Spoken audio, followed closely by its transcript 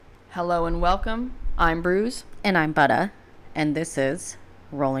Hello and welcome. I'm Bruce. And I'm Butta, and this is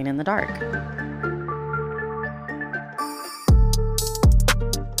Rolling in the Dark.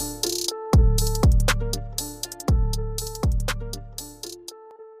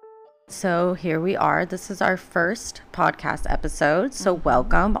 So here we are. This is our first podcast episode, so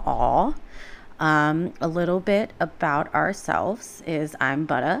welcome all. A little bit about ourselves is I'm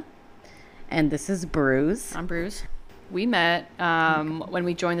Butta, and this is Bruce. I'm Bruce. We met when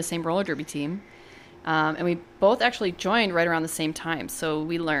we joined the same roller derby team, and we both actually joined right around the same time. So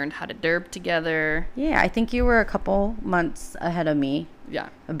we learned how to derb together. Yeah, I think you were a couple months ahead of me. Yeah.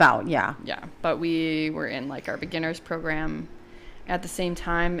 Yeah. But we were in like our beginners program at the same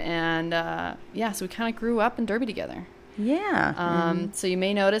time, and so we kind of grew up in derby together. Yeah. So you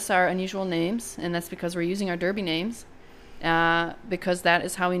may notice our unusual names, and that's because we're using our derby names, because that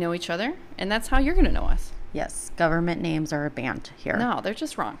is how we know each other, and that's how you're going to know us. Yes, government names are banned here. No, they're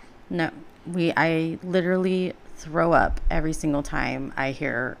just wrong. No, I literally throw up every single time I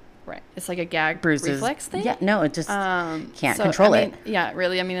hear. Right, it's like a gag Bruce's reflex thing. Yeah, no, it just can't control it. Yeah,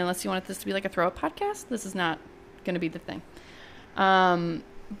 really. I mean, unless you want this to be like a throw up podcast, this is not going to be the thing.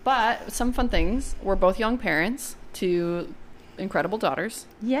 But some fun things. We're both young parents to incredible daughters.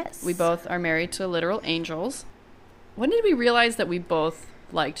 Yes, we both are married to literal angels. When did we realize that we both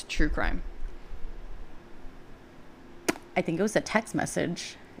liked true crime? I think it was a text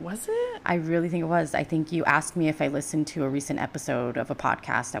message. Was it? I really think it was. I think you asked me if I listened to a recent episode of a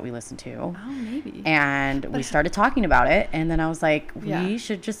podcast that we listened to. Oh, maybe. And we started talking about it, and then I was like, we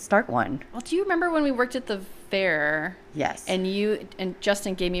should just start one. Well, do you remember when we worked at the fair? Yes. And you and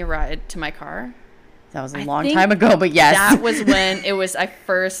Justin gave me a ride to my car? That was a long time ago, but yes. That was when I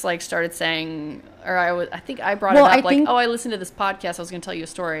first started saying, or I think I brought it up, I listened to this podcast, I was going to tell you a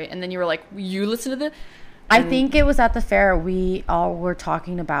story, and then you were like, you listen to this? I think it was at the fair. We all were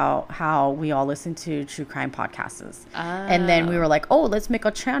talking about how we all listen to true crime podcasts. And then we were like, oh, let's make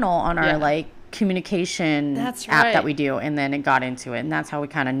a channel on our communication app that we do. And then it got into it. And that's how we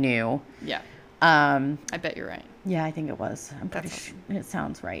kind of knew. Yeah. I bet you're right. Yeah, I think it was. I'm pretty sure it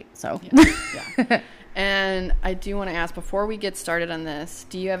sounds right. So yeah. And I do want to ask, before we get started on this,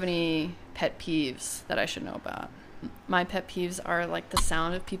 do you have any pet peeves that I should know about? My pet peeves are like the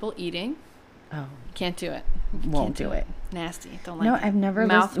sound of people eating. Oh, can't do it. Won't do it. Nasty. Don't like it. No, it. I've never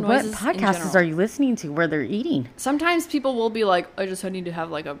listened. What podcasts are you listening to where they're eating? Sometimes people will be like, I just need to have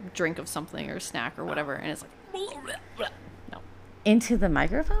like a drink of something or a snack or whatever. And it's like, no. Into the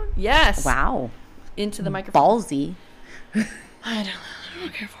microphone? Yes. Wow. Into the microphone. Ballsy. I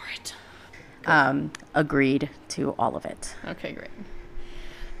don't care for it. Agreed to all of it. Okay, great.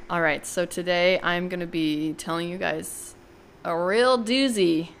 All right. So today I'm going to be telling you guys a real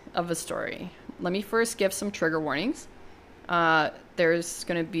doozy of a story. Let me first give some trigger warnings. There's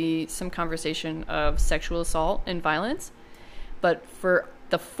going to be some conversation of sexual assault and violence, but for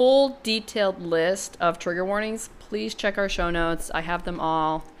the full detailed list of trigger warnings, please check our show notes. I have them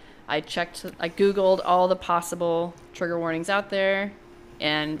all. I Googled all the possible trigger warnings out there,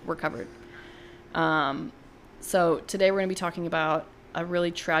 and we're covered. So today we're going to be talking about a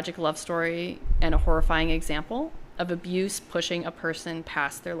really tragic love story and a horrifying example of abuse pushing a person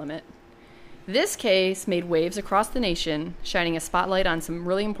past their limit. This case made waves across the nation, shining a spotlight on some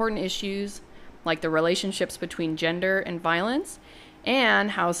really important issues, like the relationships between gender and violence,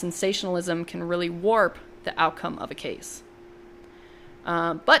 and how sensationalism can really warp the outcome of a case.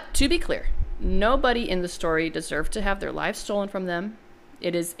 But to be clear, nobody in the story deserved to have their lives stolen from them.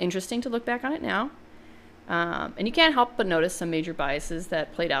 It is interesting to look back on it now, and you can't help but notice some major biases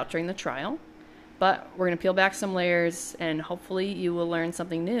that played out during the trial. But we're going to peel back some layers, and hopefully you will learn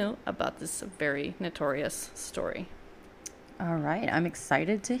something new about this very notorious story. All right. I'm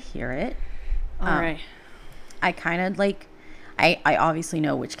excited to hear it. All right. I kind of I obviously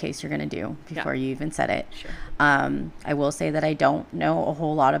know which case you're going to do before you even said it. Sure. I will say that I don't know a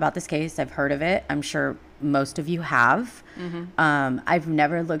whole lot about this case. I've heard of it. I'm sure most of you have. Mm-hmm. I've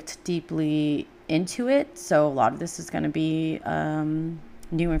never looked deeply into it, so a lot of this is going to be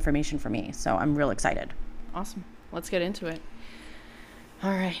new information for me, so I'm real excited. Awesome. Let's get into it.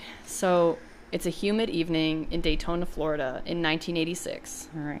 All right. So it's a humid evening in Daytona, Florida in 1986.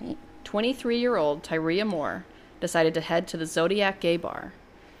 All right. 23-year-old Tyria Moore decided to head to the Zodiac Gay Bar.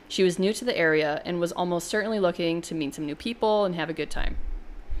 She was new to the area and was almost certainly looking to meet some new people and have a good time.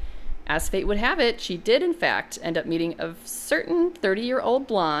 As fate would have it, she did in fact end up meeting a certain 30-year-old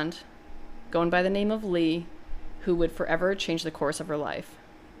blonde going by the name of Lee, who would forever change the course of her life.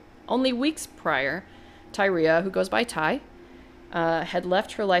 Only weeks prior, Tyria, who goes by Ty, had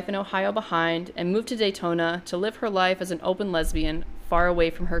left her life in Ohio behind and moved to Daytona to live her life as an open lesbian far away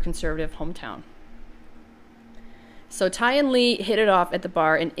from her conservative hometown. So Ty and Lee hit it off at the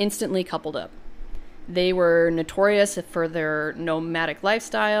bar and instantly coupled up. They were notorious for their nomadic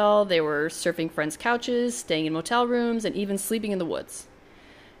lifestyle. They were surfing friends' couches, staying in motel rooms, and even sleeping in the woods.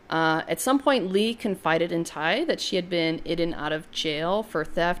 At some point, Lee confided in Ty that she had been in and out of jail for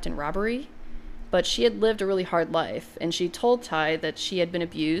theft and robbery, but she had lived a really hard life, and she told Ty that she had been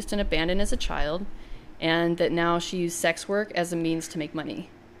abused and abandoned as a child, and that now she used sex work as a means to make money.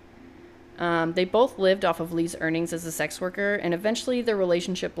 They both lived off of Lee's earnings as a sex worker, and eventually their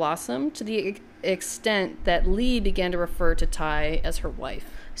relationship blossomed to the extent that Lee began to refer to Ty as her wife.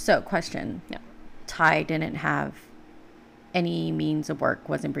 So, question. Yeah. Ty didn't have any means of work,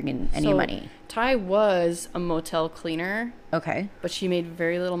 wasn't bringing any money. Ty was a motel cleaner. Okay. But she made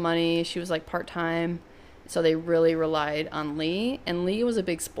very little money. She was like part-time. So they really relied on Lee. And Lee was a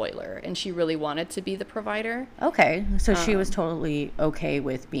big spoiler. And she really wanted to be the provider. Okay. So she was totally okay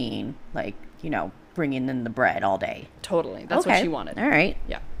with being like, you know, bringing in the bread all day. Totally. That's what she wanted. All right.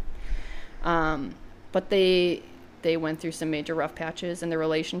 Yeah. But they went through some major rough patches in their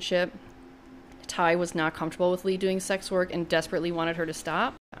relationship. Ty was not comfortable with Lee doing sex work and desperately wanted her to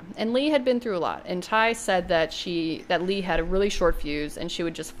stop. And Lee had been through a lot. And Ty said that Lee had a really short fuse and she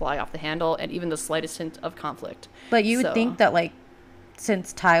would just fly off the handle at even the slightest hint of conflict. But you would think that, like,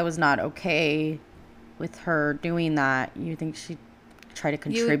 since Ty was not okay with her doing that, you think she'd try to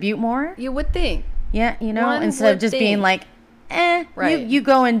contribute more? You would think. Yeah, you know, instead of just being like, right. you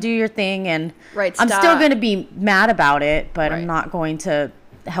go and do your thing, and I'm still going to be mad about it, but I'm not going to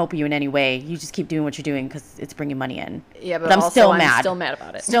help you in any way. You just keep doing what you're doing because it's bringing money in. Yeah, but I'm still mad. I'm still mad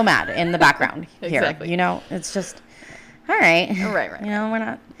about it. Still mad in the background Exactly. here. You know, it's just, all right. Right. You know, we're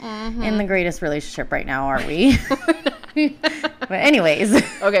not in the greatest relationship right now, are we? But anyways.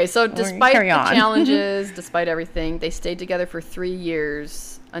 Okay, so despite the challenges, despite everything, they stayed together for 3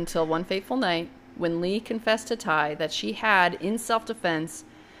 years until one fateful night when Lee confessed to Ty that she had, in self-defense,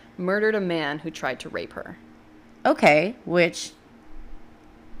 murdered a man who tried to rape her. Okay, which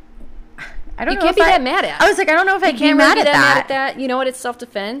I don't know. You can't be that mad at. I was like, I don't know if I can be mad at that. You know what? It's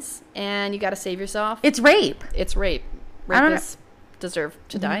self-defense, and you got to save yourself. It's rape. It's rape. Rapists deserve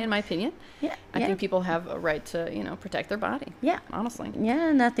to die, in my opinion. Yeah, I think people have a right to, you know, protect their body. Yeah, honestly. Yeah,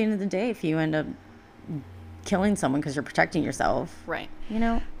 and at the end of the day, if you end up killing someone because you're protecting yourself, right? You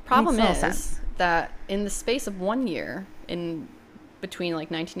know, problem is that in the space of 1 year, in between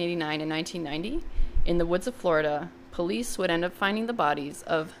like 1989 and 1990, in the woods of Florida, police would end up finding the bodies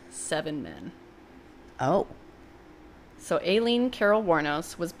of 7 men. Oh. So Aileen Carol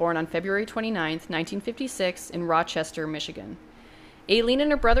Wuornos was born on February 29th, 1956 in Rochester, Michigan. Aileen and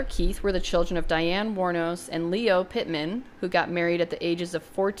her brother Keith were the children of Diane Wuornos and Leo Pittman, who got married at the ages of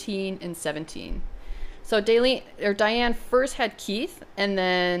 14 and 17. So Diane first had Keith, and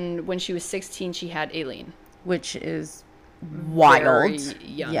then when she was 16, she had Aileen. Which is wild. Very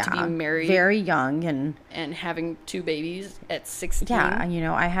young to be married. Very young and having 2 babies at 16. Yeah, you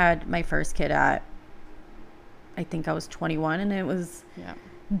know, I had my first kid at, I think I was 21, and it was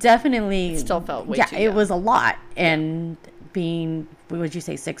definitely... It still felt way too young. It was a lot. And being, what would you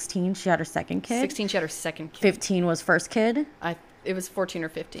say, 16? She had her second kid? 16, she had her second kid. 15 was first kid? It was 14 or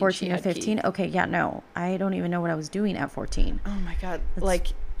 15. 14 or 15? Keith. Okay, yeah, no. I don't even know what I was doing at 14. Oh, my God. Like...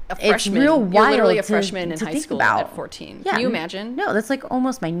 A freshman. It's real wild. You're literally a freshman in high school at 14. Yeah. Can you imagine? No, that's like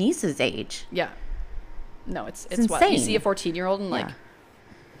almost my niece's age. Yeah. No, it's insane. What? You see a 14-year-old and like,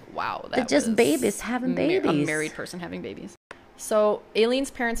 wow. They're just babies having babies. A married person having babies. So Aileen's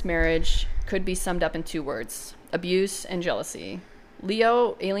parents' marriage could be summed up in 2 words: abuse and jealousy.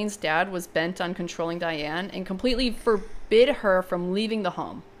 Leo, Aileen's dad, was bent on controlling Diane and completely forbid her from leaving the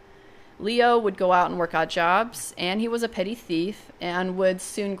home. Leo would go out and work odd jobs, and he was a petty thief and would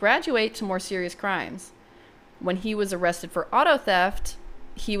soon graduate to more serious crimes. When he was arrested for auto theft,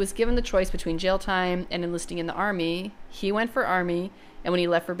 he was given the choice between jail time and enlisting in the Army. He went for Army, and when he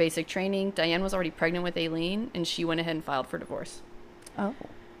left for basic training, Diane was already pregnant with Aileen, and she went ahead and filed for divorce. Oh.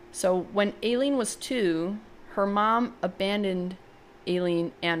 So when Aileen was 2, her mom abandoned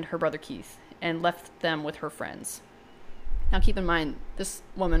Aileen and her brother Keith and left them with her friends. Now, keep in mind, this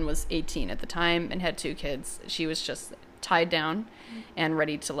woman was 18 at the time and had 2 kids. She was just tied down and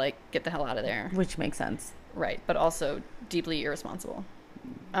ready to, like, get the hell out of there. Which makes sense. Right, but also deeply irresponsible.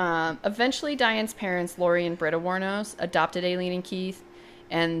 Eventually, Diane's parents, Lori and Britta Wuornos, adopted Aileen and Keith,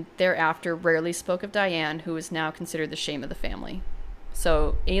 and thereafter rarely spoke of Diane, who is now considered the shame of the family.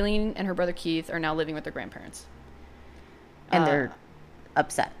 So, Aileen and her brother Keith are now living with their grandparents. And they're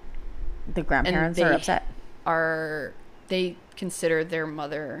upset. The grandparents are upset. They consider their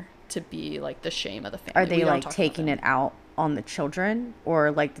mother to be like the shame of the family. Are they like taking it out on the children,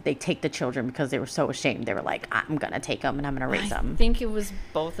 or like did they take the children because they were so ashamed? They were like, I'm gonna take them and I'm gonna raise them. I think it was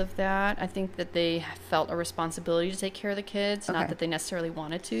both of that. I think that they felt a responsibility to take care of the kids, not that they necessarily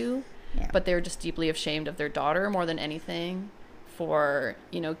wanted to, but they were just deeply ashamed of their daughter more than anything for,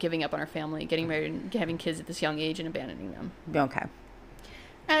 you know, giving up on her family, getting married and having kids at this young age and abandoning them. Okay.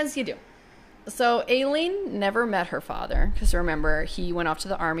 As you do. So Aileen never met her father because, remember, he went off to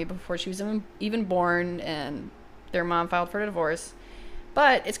the army before she was even born, and their mom filed for a divorce.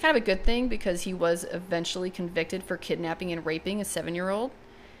 But it's kind of a good thing because he was eventually convicted for kidnapping and raping a 7-year-old.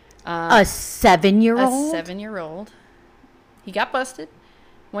 A 7-year-old? A 7-year-old. He got busted,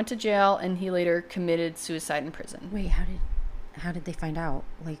 went to jail, and he later committed suicide in prison. Wait, how did they find out?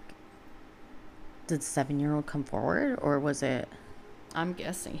 Like, did the 7-year-old come forward, or was it? I'm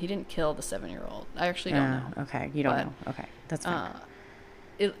guessing he didn't kill the 7-year-old. I actually don't know. Okay, you don't know. Okay, that's fine.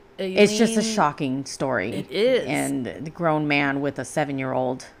 It's just a shocking story. It is. And the grown man with a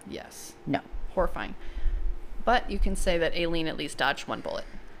 7-year-old. Yes. No. Horrifying. But you can say that Aileen at least dodged one bullet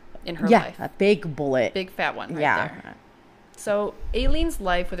in her life. Yeah, a big bullet. Big fat one there. So Aileen's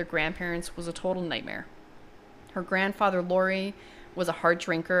life with her grandparents was a total nightmare. Her grandfather, Laurie, was a hard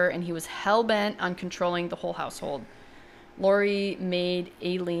drinker, and he was hell-bent on controlling the whole household. Laurie made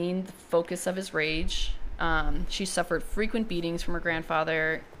Aileen the focus of his rage. She suffered frequent beatings from her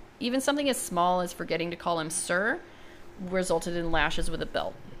grandfather. Even something as small as forgetting to call him sir resulted in lashes with a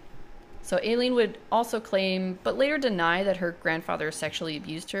belt. So Aileen would also claim, but later deny, that her grandfather sexually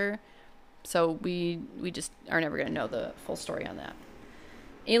abused her. So we just are never going to know the full story on that.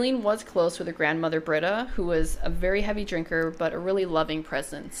 Aileen was close with her grandmother, Britta, who was a very heavy drinker, but a really loving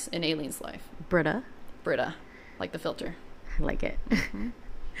presence in Aileen's life. Britta, like the filter. I like it. Mm-hmm.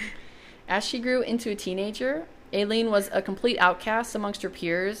 As she grew into a teenager, Aileen was a complete outcast amongst her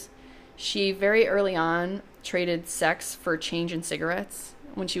peers. She very early on traded sex for change in cigarettes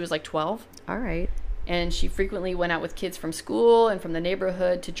when she was like 12. All right. And she frequently went out with kids from school and from the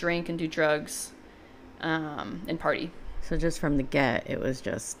neighborhood to drink and do drugs and party. So just from the get, it was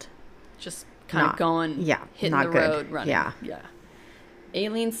just kind of going, hitting the road, running. Yeah.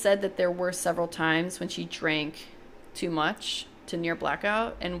 Aileen said that there were several times when she drank too much to near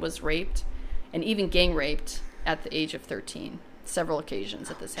blackout and was raped, and even gang raped at the age of 13. Several occasions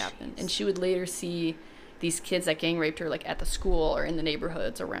that this happened. And she would later see these kids that gang raped her, like, at the school or in the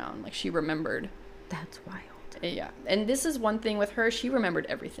neighborhoods around. Like, she remembered. That's wild. Yeah. And this is one thing with her. She remembered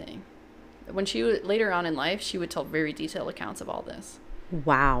everything. When she later on in life, she would tell very detailed accounts of all this.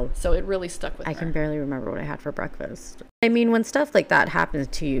 Wow. So it really stuck with her. I can barely remember what I had for breakfast. I mean, when stuff like that happens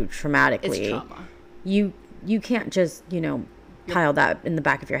to you traumatically, it's trauma. You can't just, pile that in the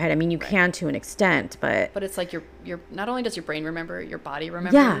back of your head. I mean, you can to an extent, but it's like your not only does your brain remember, your body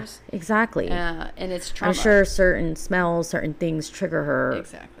remembers. Yeah, exactly. And it's trauma. I'm sure certain smells, certain things trigger her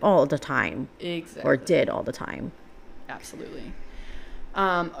all the time. Exactly. Or did all the time. Absolutely.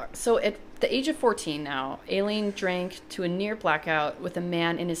 So at the age of 14 now, Aileen drank to a near blackout with a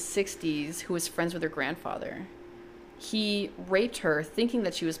man in his 60s who was friends with her grandfather. He raped her thinking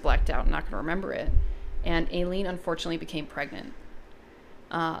that she was blacked out and not going to remember it. And Aileen unfortunately became pregnant.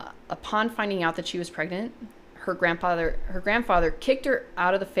 Upon finding out that she was pregnant, her grandfather kicked her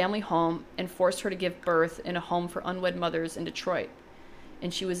out of the family home and forced her to give birth in a home for unwed mothers in Detroit.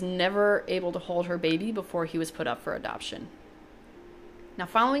 And she was never able to hold her baby before he was put up for adoption. Now,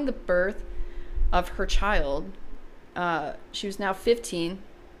 following the birth of her child, she was now 15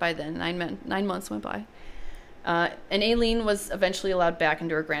 by then. 9 months went by. And Aileen was eventually allowed back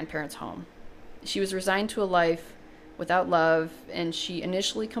into her grandparents' home. She was resigned to a life without love, and she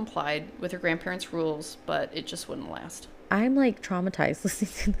initially complied with her grandparents' rules, but it just wouldn't last. I'm like traumatized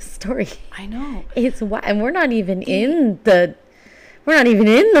listening to this story. I know. And we're not even in the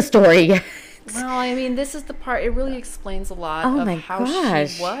story yet. Well, I mean, this is the part. It really explains a lot of how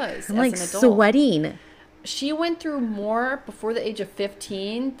she was I'm like as an adult. Sweating. She went through more before the age of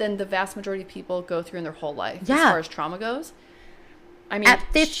 15 than the vast majority of people go through in their whole life as far as trauma goes. I mean, at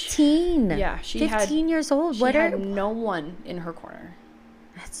 15. She 15 years old. She had no one in her corner.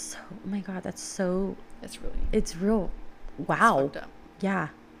 That's so. Oh my God, that's so. It's real. Wow. It's fucked up. Yeah.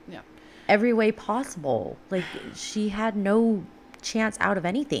 Yeah. Every way possible. Like she had no chance out of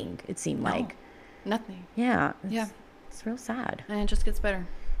anything. It seemed like. Nothing. Yeah. Yeah. It's real sad. And it just gets better.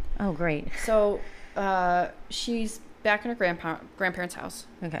 Oh, great. So, she's back in her grandparents' house.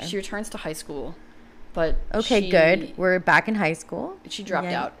 Okay. She returns to high school. But good. We're back in high school. She dropped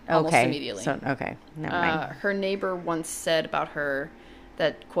out almost immediately. So never mind. Her neighbor once said about her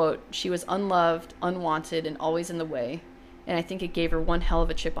that, quote, she was unloved, unwanted, and always in the way. And I think it gave her one hell of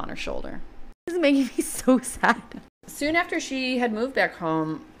a chip on her shoulder. This is making me so sad. Soon after she had moved back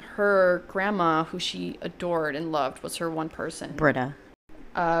home, her grandma, who she adored and loved, was her one person. Britta.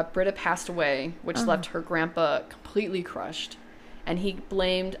 Britta passed away, which left her grandpa completely crushed. And he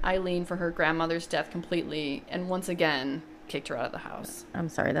blamed Aileen for her grandmother's death completely, and once again kicked her out of the house. I'm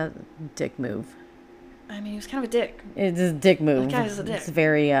sorry, that dick move. I mean, he was kind of a dick. It's a dick move. That guy's a dick. It's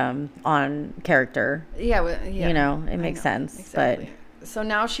very on character. Yeah, yeah. You know, it makes sense. Exactly. But so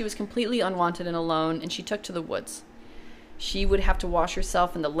now she was completely unwanted and alone, and she took to the woods. She would have to wash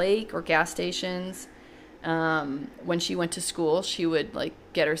herself in the lake or gas stations. When she went to school, she would like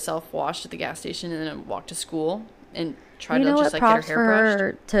get herself washed at the gas station and then walk to school and try to just like get her hair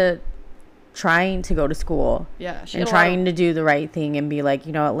brushed. To trying to go to school. Yeah, and trying to do the right thing and be like,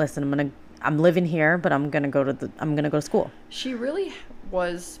 you know what, listen, I'm living here, but I'm gonna go to school. She really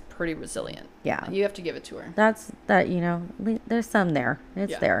was pretty resilient. Yeah, you have to give it to her. You know, there's some there.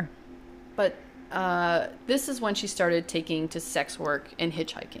 It's there. But this is when she started taking to sex work and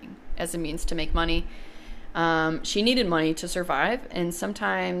hitchhiking as a means to make money. She needed money to survive, and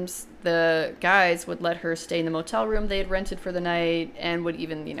sometimes the guys would let her stay in the motel room they had rented for the night and would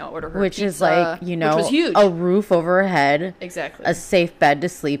even, you know, order her which pizza, is like, you know, which was huge. A roof over her head. Exactly. A safe bed to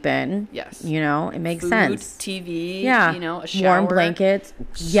sleep in. Yes. You know, it makes Food, sense. TV, yeah. You know, a shower. Warm blankets.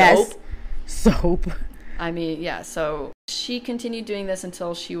 Soap. Yes. Soap. I mean, yeah, so she continued doing this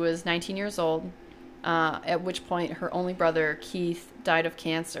until she was 19 years old, at which point her only brother, Keith, died of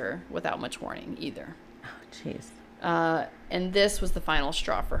cancer without much warning either. Jeez. And this was the final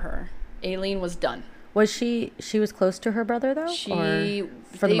straw for her. Aileen was done. Was she was close to her brother though?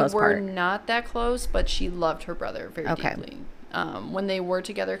 For the most part? They were not that close, but she loved her brother very deeply. When they were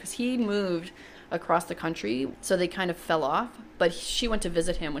together, because he moved across the country, so they kind of fell off. But she went to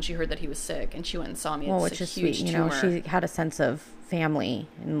visit him when she heard that he was sick, and she went and saw him. Well, which is sweet. You know, she had a sense of family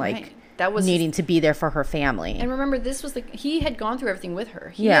and like. Right. That was needing to be there for her family. And remember, he had gone through everything with her.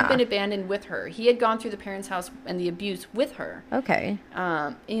 He had been abandoned with her. He had gone through the parents' house and the abuse with her. Okay.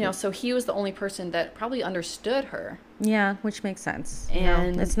 You know, so he was the only person that probably understood her. Yeah, which makes sense.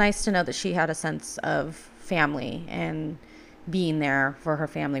 And you know, it's nice to know that she had a sense of family and being there for her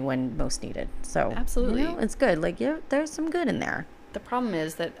family when most needed. So absolutely, you know, it's good. Like, there's some good in there. The problem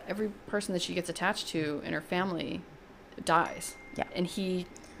is that every person that she gets attached to in her family dies. Yeah. And he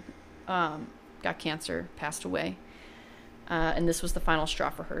got cancer, passed away. And this was the final straw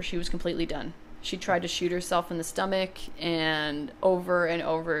for her. She was completely done. She tried to shoot herself in the stomach, and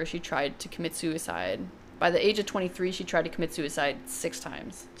over she tried to commit suicide. By the age of 23, she tried to commit suicide 6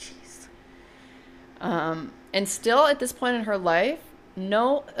 times. Jeez. And still at this point in her life,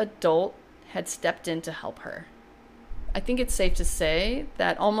 no adult had stepped in to help her. I think it's safe to say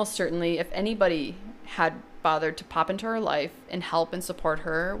that almost certainly if anybody had bothered to pop into her life and help and support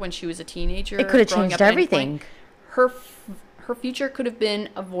her when she was a teenager, it could have changed everything. Point, her future could have been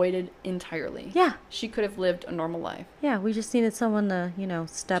avoided entirely. Yeah, she could have lived a normal life. Yeah, we just needed someone to, you know,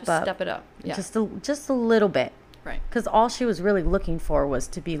 step it up. Yeah, just a little bit. Right. Because all she was really looking for was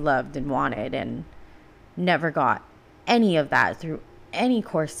to be loved and wanted, and never got any of that through any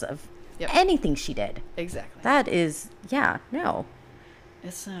course of anything she did. Exactly. That is, no.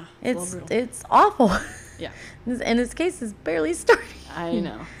 It's a little brutal. It's awful. Yeah. And this case is barely starting. I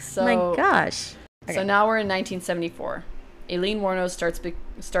know. So my gosh. Okay. So now we're in 1974. Aileen Wuornos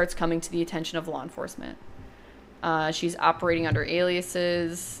starts coming to the attention of law enforcement. She's operating under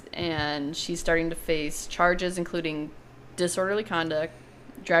aliases, and she's starting to face charges including disorderly conduct,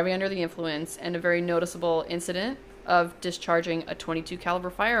 driving under the influence, and a very noticeable incident of discharging a .22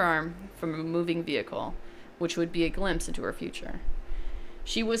 caliber firearm from a moving vehicle, which would be a glimpse into her future.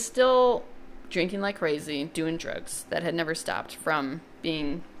 She was still drinking like crazy, doing drugs that had never stopped from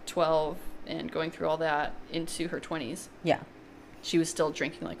being 12 and going through all that into her 20s. Yeah. She was still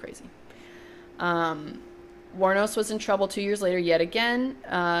drinking like crazy. Wuornos was in trouble 2 years later yet again.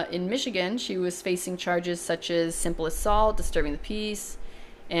 In Michigan, she was facing charges such as simple assault, disturbing the peace,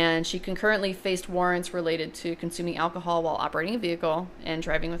 and she concurrently faced warrants related to consuming alcohol while operating a vehicle and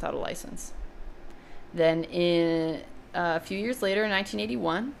driving without a license. Then a few years later, in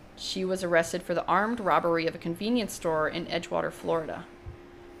 1981, she was arrested for the armed robbery of a convenience store in Edgewater, Florida.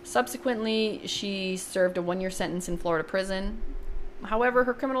 Subsequently, she served a 1-year sentence in Florida prison. However,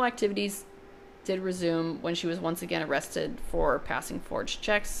 her criminal activities did resume when she was once again arrested for passing forged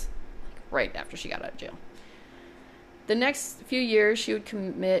checks, right after she got out of jail. The next few years, she would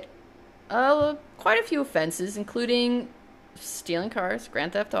commit quite a few offenses, including stealing cars,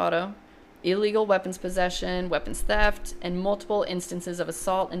 grand theft auto, illegal weapons possession, weapons theft, and multiple instances of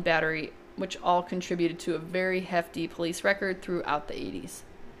assault and battery, which all contributed to a very hefty police record throughout the 80s.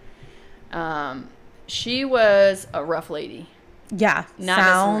 She was a rough lady. Yeah, Not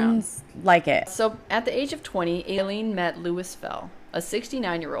sounds like it. So at the age of 20, Aileen met Louis Fell, a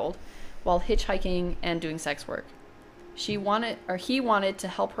 69-year-old, while hitchhiking and doing sex work. He wanted to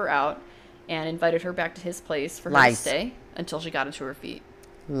help her out and invited her back to his place for her to stay until she got into her feet.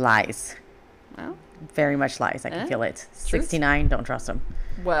 Lies. Well, very much lies. I can feel it. Truth. 69, don't trust him.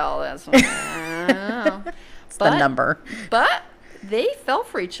 Well, that's what I don't know. It's the number. But they fell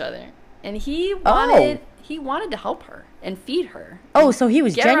for each other, and he wanted to help her and feed her. Oh, so he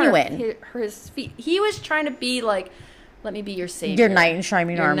was genuine. His feet. He was trying to be like, let me be your savior. Your knight in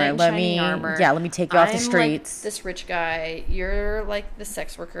shining armor. Let me take you off the streets. Like this rich guy. You're like the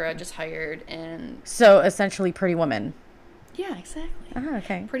sex worker I just hired, and so essentially, Pretty Woman. Yeah, exactly.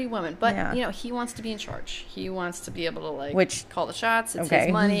 Okay. Pretty Woman, but he wants to be in charge. He wants to be able to call the shots. It's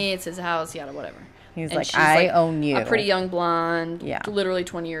his money. It's his house. Yada whatever. He's like, I own you. A pretty young blonde. Yeah. Literally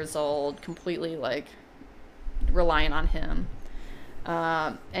 20 years old. Completely relying on him.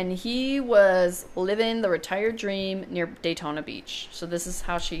 And he was living the retired dream near Daytona Beach. So this is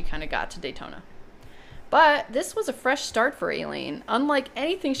how she kind of got to Daytona. But this was a fresh start for Aileen, unlike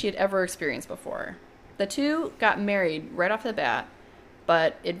anything she had ever experienced before. The two got married right off the bat,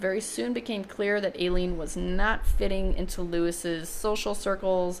 but it very soon became clear that Aileen was not fitting into Louis's social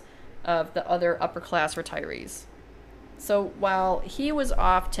circles of the other upper-class retirees. So while he was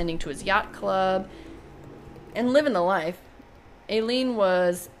off tending to his yacht club and living the life, Aileen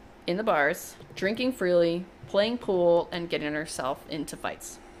was in the bars, drinking freely, playing pool, and getting herself into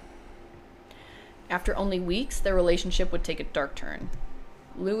fights. After only weeks, their relationship would take a dark turn.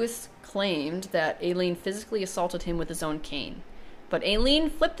 Louis claimed that Aileen physically assaulted him with his own cane, but Aileen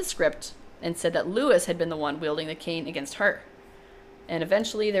flipped the script and said that Louis had been the one wielding the cane against her. And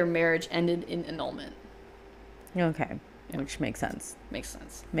eventually their marriage ended in annulment. Okay. Yeah. Which makes sense. Makes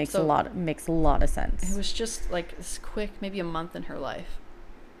sense. Makes a lot of sense. It was just like this quick, maybe a month in her life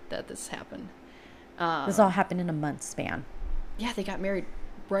that this happened. This all happened in a month span. Yeah, they got married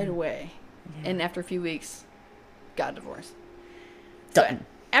right away. Yeah. And after a few weeks, got a divorce. Done. So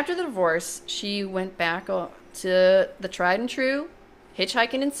after the divorce, she went back to the tried and true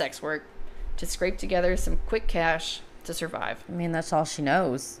hitchhiking and sex work to scrape together some quick cash to survive. I mean, that's all she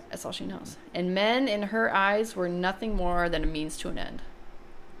knows. That's all she knows. And men, in her eyes, were nothing more than a means to an end.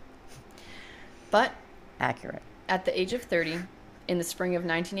 But accurate. At the age of 30, in the spring of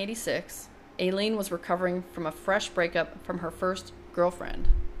 1986, Aileen was recovering from a fresh breakup from her first girlfriend.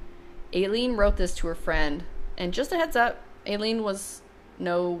 Aileen wrote this to her friend, and just a heads up, Aileen was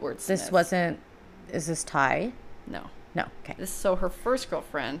no wordsmith. Is this Ty? No. No, okay. So her first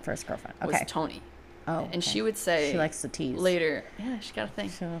girlfriend. Okay. Was Tony. Oh, and she would say... She likes to tease. Later. Yeah, she got a thing.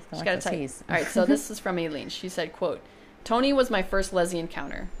 She got a tease. All right, so this is from Aileen. She said, quote, Tony was my first lesbian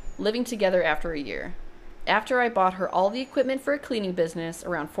encounter, living together after a year. After I bought her all the equipment for a cleaning business,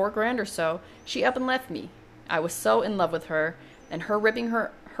 around $4,000 or so, she up and left me. I was so in love with her, and her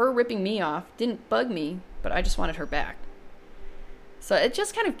ripping me off didn't bug me, but I just wanted her back. So it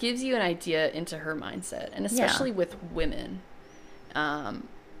just kind of gives you an idea into her mindset, and especially with women,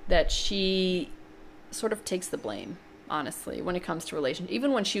 that she sort of takes the blame, honestly, when it comes to relationships.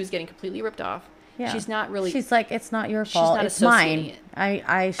 Even when she was getting completely ripped off, she's not really... She's like, it's not your fault, it's mine.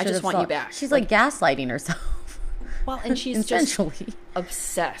 I just want you back. She's like gaslighting herself. Well, and she's just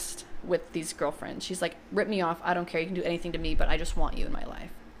obsessed with these girlfriends. She's like, rip me off, I don't care, you can do anything to me, but I just want you in my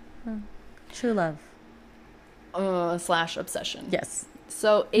life. True love. / obsession. Yes.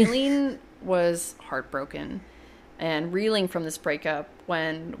 So Aileen was heartbroken and reeling from this breakup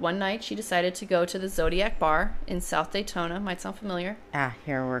when one night she decided to go to the Zodiac Bar in South Daytona. Might sound familiar.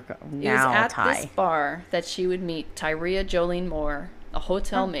 Here we're going. It was at this bar that she would meet Tyria Jolene Moore, a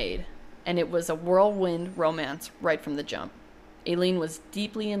hotel maid, and it was a whirlwind romance right from the jump. Aileen was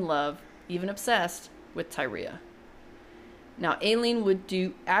deeply in love, even obsessed, with Tyria. Now, Aileen would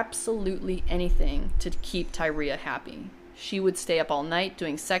do absolutely anything to keep Tyria happy. She would stay up all night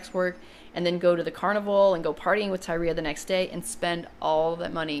doing sex work and then go to the carnival and go partying with Tyria the next day and spend all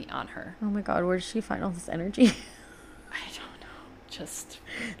that money on her. Oh my God, where did she find all this energy? I don't know. Just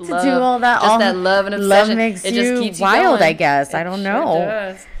to do all that. Just that love and obsession. Love makes it you just keeps wild, you I guess. I don't know. Sure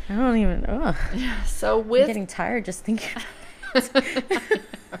does. I don't even know. Yeah, so I'm getting tired just thinking.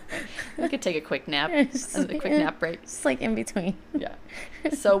 We could take a quick nap. A quick nap break. Just like in between. Yeah.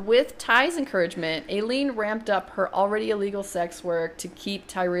 So with Ty's encouragement, Aileen ramped up her already illegal sex work to keep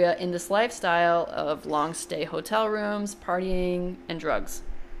Tyria in this lifestyle of long stay hotel rooms, partying, and drugs.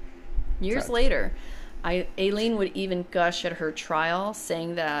 Years later, Aileen would even gush at her trial,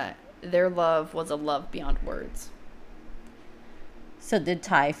 saying that their love was a love beyond words. So did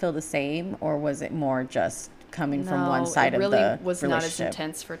Ty feel the same, or was it more just coming from one side of the relationship? It really was not as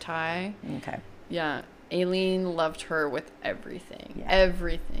intense for Ty. Okay. Yeah. Aileen loved her with everything. Yeah.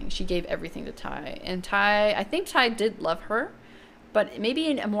 Everything. She gave everything to Ty. And I think Ty did love her, but maybe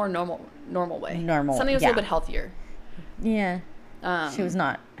in a more normal way. Something that was a little bit healthier. Yeah. She was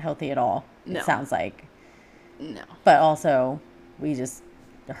not healthy at all, it sounds like. No. But also, we just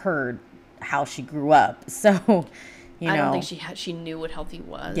heard how she grew up. So, I don't think she knew what healthy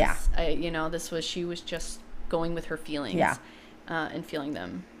was. Yeah. She was just going with her feelings. Yeah. And feeling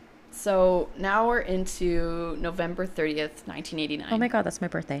them. So now we're into November 30th, 1989. Oh my God, that's my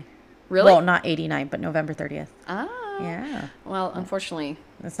birthday. Really? Well, not 89, but November 30th. Ah. Yeah. Well, unfortunately.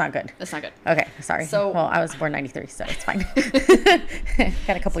 That's not good. That's not good. Okay, sorry. Well, I was born 93, so it's fine.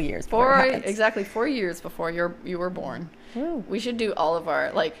 Got a couple years before it happens. Exactly 4 years before you were born. Ooh. We should do all of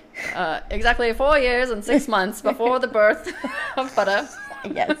our, exactly 4 years and 6 months before the birth of Butter.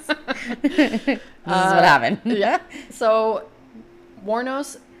 Yes. This is what happened. Yeah. So,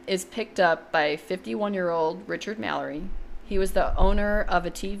 Wuornos is picked up by 51-year-old Richard Mallory. He was the owner of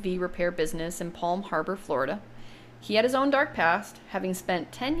a TV repair business in Palm Harbor, Florida. He had his own dark past, having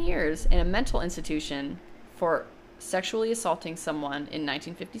spent 10 years in a mental institution for sexually assaulting someone in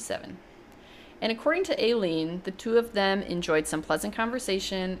 1957. And according to Aileen, the two of them enjoyed some pleasant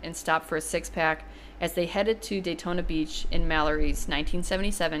conversation and stopped for a six-pack as they headed to Daytona Beach in Mallory's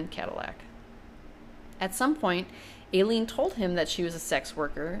 1977 Cadillac. At some point, Aileen told him that she was a sex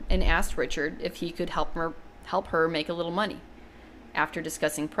worker and asked Richard if he could help her make a little money. After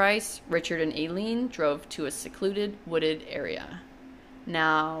discussing price, Richard and Aileen drove to a secluded, wooded area.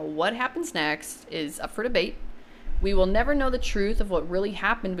 Now, what happens next is up for debate. We will never know the truth of what really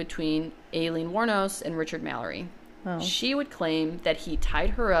happened between Aileen Wuornos and Richard Mallory. Oh. She would claim that he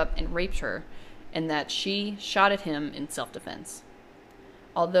tied her up and raped her, and that she shot at him in self-defense.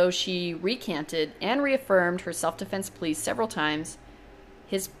 Although she recanted and reaffirmed her self-defense pleas several times,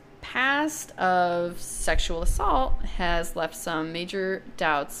 his past of sexual assault has left some major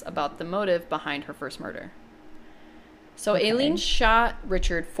doubts about the motive behind her first murder. So Aileen shot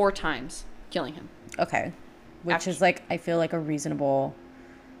Richard 4 times, killing him. Okay. Which is I feel like a reasonable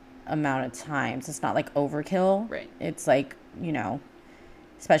amount of times. It's not overkill. Right. It's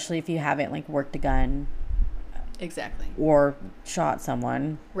especially if you haven't worked a gun. Exactly. Or shot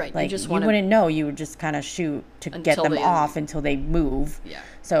someone. Right. You wouldn't know. You would just kind of shoot to get them off until they move. Yeah.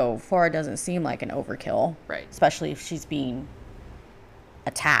 So 4 doesn't seem like an overkill. Right. Especially if she's being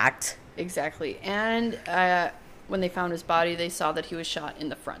attacked. Exactly. And when they found his body, they saw that he was shot in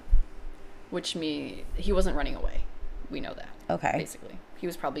the front, which means he wasn't running away. We know that. Okay. Basically. He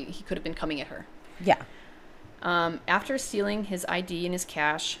could have been coming at her. Yeah. After stealing his ID and his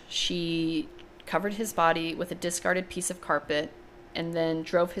cash, she covered his body with a discarded piece of carpet and then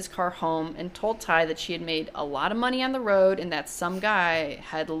drove his car home and told Ty that she had made a lot of money on the road and that some guy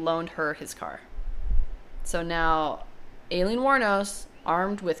had loaned her his car. So now, Aileen Wuornos,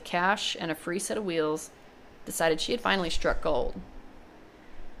 armed with cash and a free set of wheels, decided she had finally struck gold.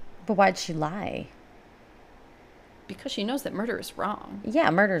 But why'd she lie? Because she knows that murder is wrong. Yeah,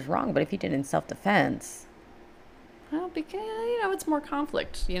 murder is wrong, but if you did it in self-defense... Well, because, it's more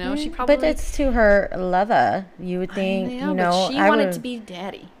conflict, She probably... But it's to her lover. You would think, but she wanted to be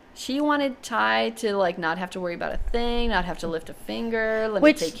daddy. She wanted Ty to, not have to worry about a thing, not have to lift a finger, let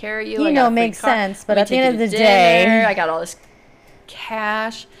me take care of you. Makes sense, but at the end of the day... I got all this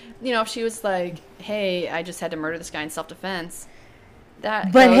cash. If she was like, hey, I just had to murder this guy in self-defense...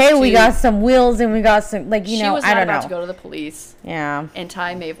 But hey, we got some wheels and we got some, she was not about to go to the police. Yeah. And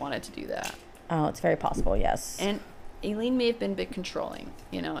Ty may have wanted to do that. Oh, it's very possible, yes. And Aileen may have been a bit controlling,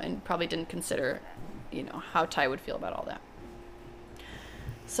 and probably didn't consider, how Ty would feel about all that.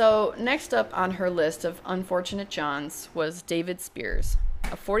 So next up on her list of unfortunate Johns was David Spears,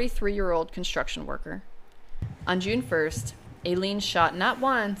 a 43-year-old construction worker. On June 1st, Aileen shot not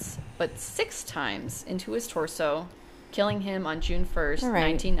once, but 6 times into his torso, killing him on June 1st,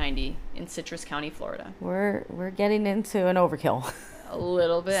 1990, in Citrus County, Florida. We're getting into an overkill. A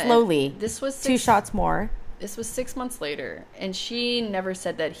little bit. Slowly. This was 2 shots more. This was 6 months later, and she never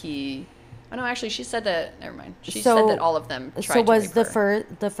said that he... Oh, no, actually, she said that... Never mind. She said that all of them tried to rape her. So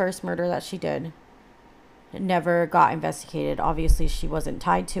was the first murder that she did never got investigated? Obviously, she wasn't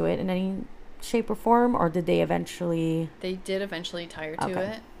tied to it in any shape or form, or did they eventually... They did eventually tie her to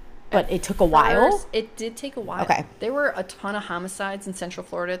it. But it took a while? It did take a while. Okay. There were a ton of homicides in Central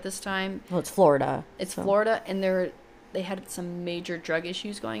Florida at this time. Well, it's Florida. It's Florida, and they had some major drug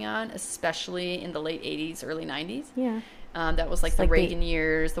issues going on, especially in the late 80s, early 90s. Yeah. That was like It's the like Reagan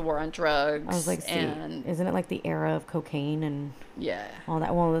years, the war on drugs. I was like, and isn't it like the era of cocaine and yeah, all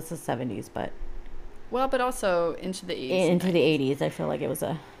that? Well, this is 70s, but well, but also into the 80s. into the 80s, I feel like it was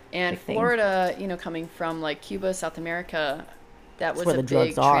a and big thing. Florida, you know, coming from like Cuba, South America, that was where a the big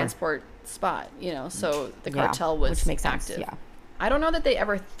drugs are. transport spot, you know, so the cartel was which makes active. sense. Yeah. I don't know that they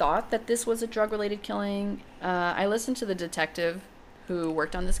ever thought that this was a drug-related killing. I listened to the detective who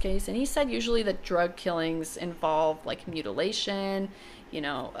worked on this case, and he said usually that drug killings involve like mutilation, you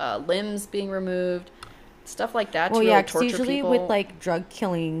know, limbs being removed, stuff like that. Well, to yeah, really 'cause torture usually people. with like drug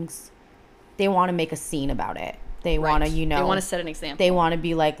killings, they want to make a scene about it. They want to, you know, they want to set an example. They want to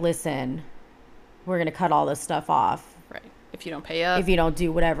be like, listen, we're gonna cut all this stuff off. Right. If you don't pay up, if you don't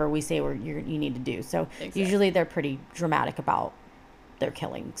do whatever we say you need to do. So usually they're pretty dramatic about their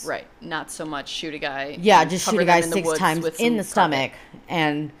killings. Right. Not so much shoot a guy. Yeah, just shoot a guy 6 times in the carpet. stomach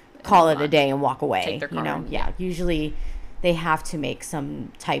and call it a day and walk away. Take their car, you know, yeah. Usually they have to make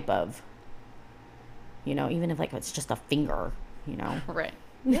some type of, you know, even if like it's just a finger, you know. Right.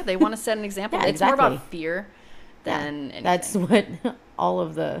 Yeah, they want to set an example. Yeah, it's more about fear than anything. That's what all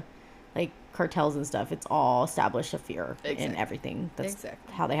of the like cartels and stuff, it's all establish a fear in everything. That's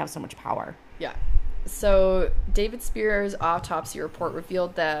how they have so much power. Yeah. So David Spears' autopsy report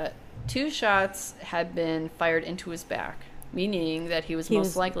revealed that 2 shots had been fired into his back, meaning that he was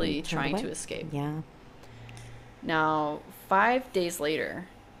most likely trying to escape. Yeah. Now, 5 days later,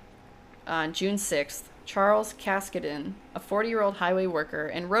 on June 6th, Charles Caskadon, a 40-year-old highway worker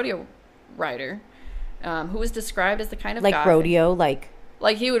and rodeo rider, who was described as the kind of guy... Like rodeo,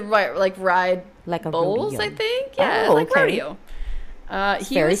 like he would ride like a bulls, rodeo. I think. Yeah, oh, like okay. rodeo.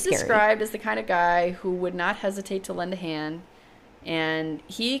 He was scary. described as the kind of guy who would not hesitate to lend a hand, and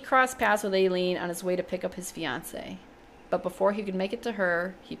he crossed paths with Aileen on his way to pick up his fiancée. But before he could make it to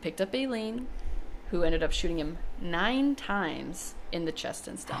her, he picked up Aileen, who ended up shooting him 9 times in the chest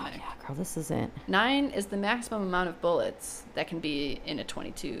and stomach. Oh, yeah, girl, this isn't... 9 is the maximum amount of bullets that can be in a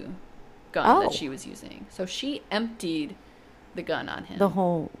 .22 gun that she was using. So she emptied the gun on him. The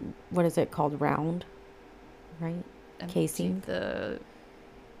whole, what is it called, round, right? Casing. The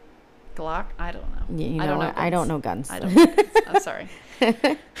Glock? I don't know. You know, I don't know guns. I don't know guns. I'm sorry.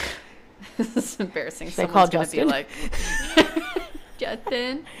 This is embarrassing. Someone's going to be like,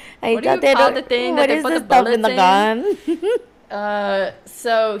 Justin, what do you call the thing that they put the bullets in? The gun?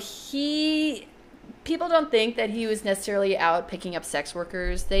 So people don't think that he was necessarily out picking up sex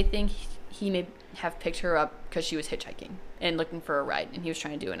workers. They think he may have picked her up because she was hitchhiking and looking for a ride, and he was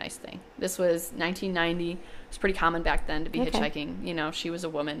trying to do a nice thing. This was 1990. It was pretty common back then to be hitchhiking. You know, she was a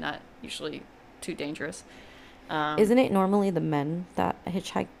woman, not usually too dangerous. Isn't it normally the men that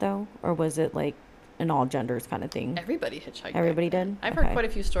hitchhike, though? Or was it like an all genders kind of thing? Everybody hitchhiked. Everybody did? I've heard quite a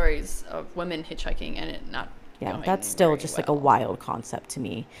few stories of women hitchhiking and it not going that's still just well. like a wild concept to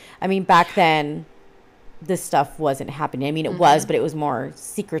me. I mean, back then, this stuff wasn't happening. I mean, it was, but it was more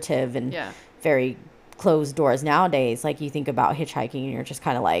secretive and very closed doors. Nowadays, like, you think about hitchhiking and you're just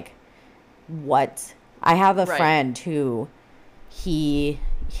kind of like, what? I have a friend who he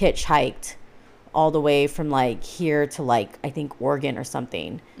hitchhiked all the way from like here to like I think Oregon or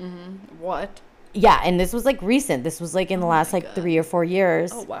something. What? Yeah, and this was like recent. This was like in the last like 3 or 4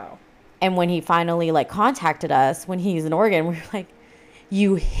 years. Oh wow. And when he finally like contacted us when he's in Oregon, we were like,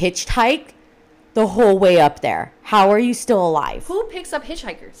 you hitchhiked the whole way up there. How are you still alive? Who picks up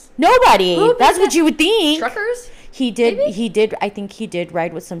hitchhikers? Nobody. That's what you would think. Truckers? He did. I think he did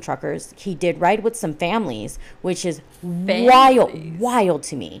ride with some truckers. He did ride with some families, which is wild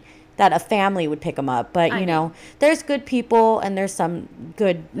to me that a family would pick him up. But, you know, there's good people and there's some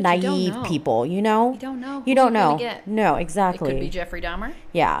good naive people, you know? You don't know. You don't know. No, exactly. It could be Jeffrey Dahmer.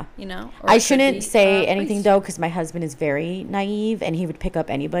 Yeah. You know? I shouldn't say anything, though, because my husband is very naive and he would pick up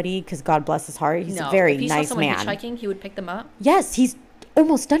anybody because God bless his heart. He's a very nice man. If he saw someone hitchhiking, he would pick them up? Yes, he's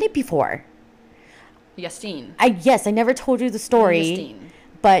almost done it before. Justine. Yes, I never told you the story. Justine.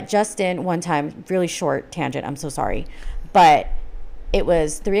 But Justin, one time, really short tangent, I'm so sorry. But it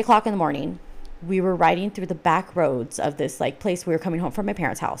was 3 o'clock in the morning. We were riding through the back roads of this like place. We were coming home from my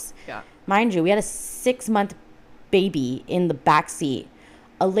parents' house. Yeah. Mind you, we had a 6-month baby in the back seat.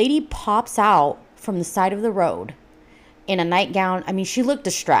 A lady pops out from the side of the road in a nightgown. I mean, she looked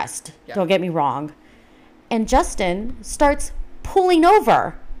distressed. Yeah. Don't get me wrong. And Justin starts pulling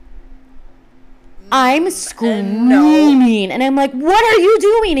over. I'm screaming. And I'm like, what are you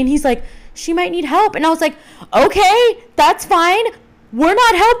doing? And he's like, she might need help. And I was like, okay, that's fine. We're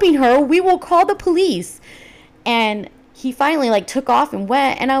not helping her. We will call the police. And he finally like took off and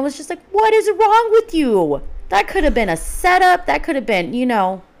went. And I was just like, what is wrong with you? That could have been a setup. That could have been, you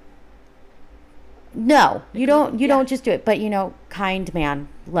know, No, you don't just do it. But, kind man.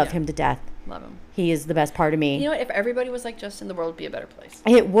 Love him to death. Love him. He is the best part of me. You know what? If everybody was like Justin, the world would be a better place.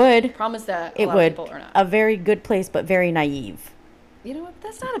 It would. Promise that It a lot would. of people are not. A very good place, but very naive. You know what?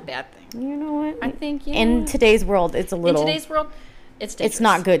 That's not a bad thing. You know what? I think, in today's world, it's a little... In today's world, it's dangerous. It's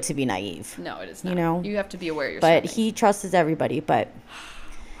not good to be naive. No, it is not. You have to be aware of your But surroundings. he trusts everybody, but...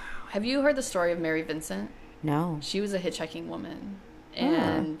 Have you heard the story of Mary Vincent? No. She was a hitchhiking woman,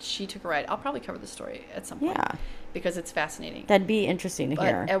 and she took a ride. I'll probably cover the story at some point. Yeah. Because it's fascinating. That'd be interesting to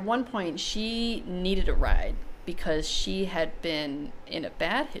hear. But at one point, she needed a ride because she had been in a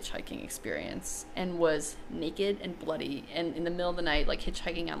bad hitchhiking experience and was naked and bloody and in the middle of the night, like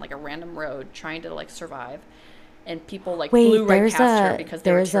hitchhiking on like a random road, trying to like survive. And people like flew right past her because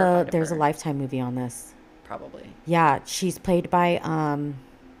they were terrified of her. There's a Lifetime movie on this. Probably. Yeah, she's played by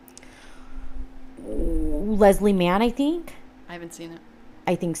Leslie Mann, I think. I haven't seen it.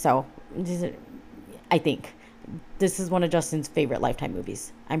 I think so. I think. This is one of Justin's favorite Lifetime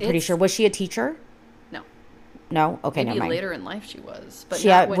movies. I'm pretty sure. Was she a teacher? No. No? Okay, never mind. Maybe later in life she was. But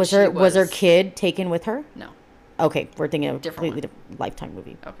was her kid taken with her? No. Okay, we're thinking of a Different completely different Lifetime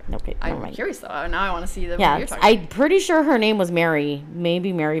movie. Okay. I'm curious though. Now I want to see the movie you're talking I'm pretty sure her name was Mary.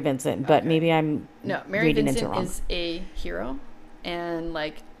 Maybe Mary Vincent, but maybe I'm Mary reading Vincent into it wrong. is a hero, and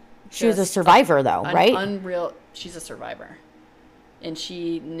like she was a survivor though, right? She's a survivor, and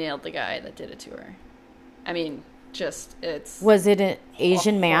she nailed the guy that did it to her. I mean, was it an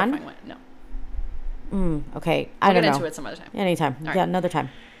Asian man? No. Okay. We'll get into it some other time. Anytime. Right. Yeah, another time.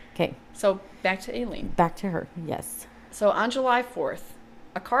 Okay. So back to Aileen. Back to her. Yes. So on July 4th,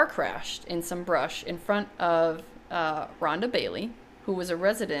 a car crashed in some brush in front of Rhonda Bailey, who was a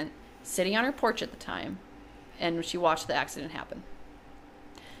resident sitting on her porch at the time, and she watched the accident happen.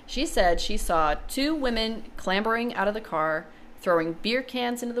 She said she saw two women clambering out of the car, throwing beer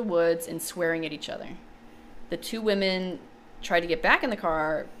cans into the woods and swearing at each other. The two women tried to get back in the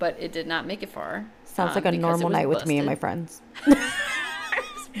car, but it did not make it far. Sounds like a normal night with me and my friends.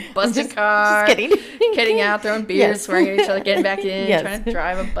 Busted car. Just kidding. Getting out, throwing beers, swearing at each other, getting back in, trying to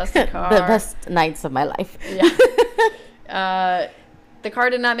drive a busted car. The best nights of my life. Yeah. The car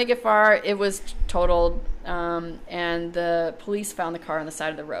did not make it far. It was totaled, and the police found the car on the side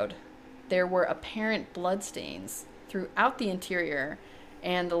of the road. There were apparent bloodstains throughout the interior,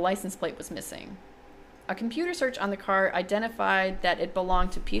 and the license plate was missing. A computer search on the car identified that it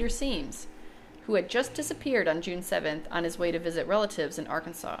belonged to Peter Seams, who had just disappeared on June 7th on his way to visit relatives in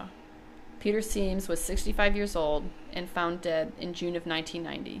Arkansas. Peter Seams was 65 years old and found dead in June of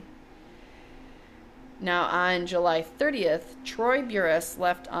 1990. Now, on July 30th, Troy Burress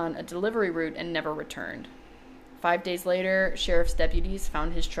left on a delivery route and never returned. 5 days later, sheriff's deputies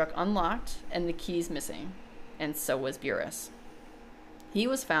found his truck unlocked and the keys missing, and so was Burress. He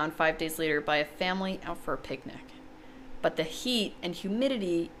was found 5 days later by a family out for a picnic. But the heat and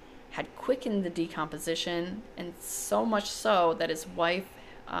humidity had quickened the decomposition, and so much so that his wife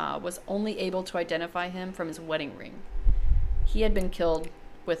was only able to identify him from his wedding ring. He had been killed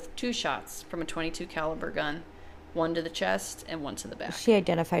with 2 shots from a .22 caliber gun, one to the chest and one to the back. She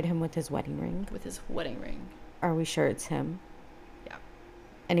identified him with his wedding ring? With his wedding ring. Are we sure it's him? Yeah.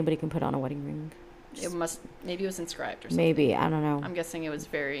 Anybody can put on a wedding ring. Maybe it was inscribed or something. Maybe, I don't know. I'm guessing it was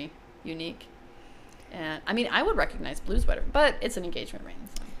very unique. And I mean, I would recognize Blue's wedding, but it's an engagement ring.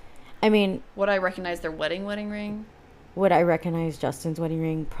 So. I mean, would I recognize their wedding ring? Would I recognize Justin's wedding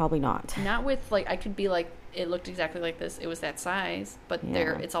ring? Probably not. Not with I could be like, it looked exactly like this. It was that size, but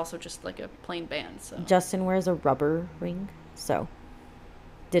it's also just like a plain band. So Justin wears a rubber ring, so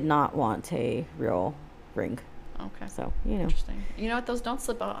did not want a real ring. Okay. So interesting. You know what? Those don't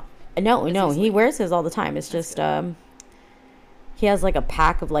slip off. No, he wears his all the time. It's just he has like a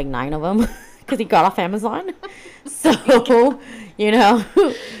pack of like 9 of them because he got off Amazon. So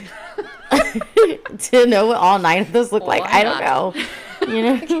to know what all 9 of those look like, I don't know.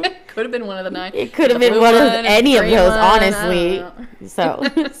 Could have been one of the 9. It could have been one of any of those, honestly. So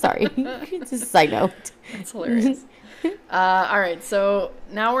sorry. Just a side note. That's hilarious. All right, so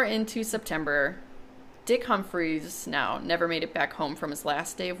now we're into September. Dick Humphreys now never made it back home from his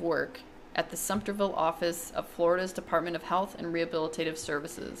last day of work at the Sumterville office of Florida's Department of Health and Rehabilitative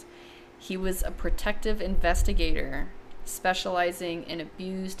Services. He was a protective investigator specializing in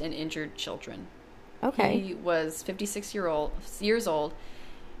abused and injured children. Okay. He was 56 years old,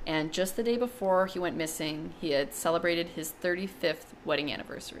 and just the day before he went missing, he had celebrated his 35th wedding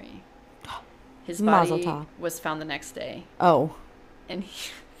anniversary. His body was found the next day. Oh. And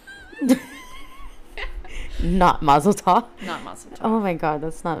he... Not Mazel Tov? Not Mazel Tov. Oh my God,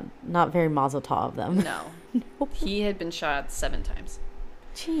 that's not very Mazel Tov of them. No. He had been shot 7 times.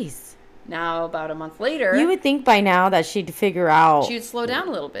 Jeez. Now, about a month later... You would think by now that she'd figure out... She'd slow down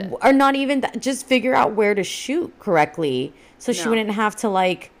a little bit. Or not even that, just figure out where to shoot correctly. So she wouldn't have to,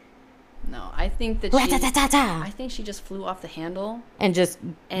 like... No, I think that I think she just flew off the handle. And just...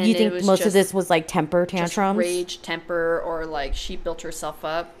 you think most of this was, like, temper tantrums? Rage, temper, or, like, she built herself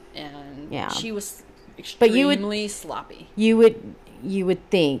up, and she was extremely sloppy. You would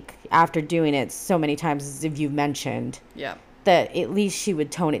think, after doing it so many times, as if you've mentioned... Yeah. That at least she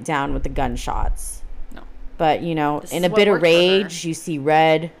would tone it down with the gunshots. No. But, you know, in a bit of rage, you see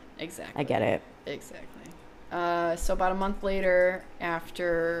red. Exactly. I get it. Exactly. So about a month later,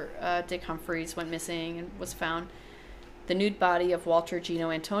 after Dick Humphreys went missing and was found, the nude body of Walter Gino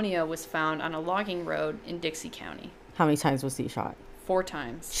Antonio was found on a logging road in Dixie County. How many times was he shot? 4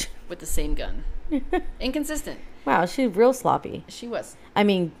 times with the same gun. Inconsistent. Wow, she's real sloppy. She was. I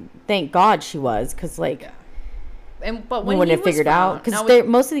mean, thank God she was, because, like... Yeah. But when we wouldn't have figured out, because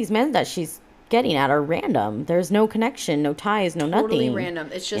most of these men that she's getting at are random. There's no connection, no ties, no nothing. Totally random.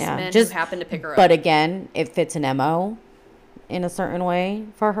 It's just men who happen to pick her up. But again, it fits an MO in a certain way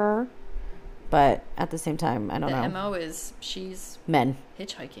for her. But at the same time, I don't know. The MO is she's men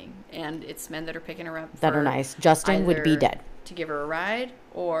hitchhiking, and it's men that are picking her up. That are nice. Justin would be dead. To give her a ride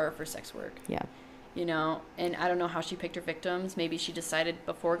or for sex work. Yeah. You know, and I don't know how she picked her victims. Maybe she decided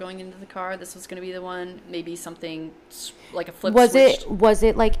before going into the car this was going to be the one. Maybe something like a flip switch. Was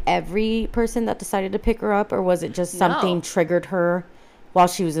it like every person that decided to pick her up, or was it just something triggered her while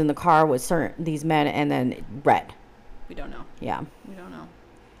she was in the car with these men and then red? We don't know. Yeah. We don't know.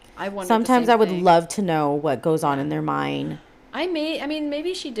 I wonder. Sometimes I would love to know what goes on in their mind. I mean,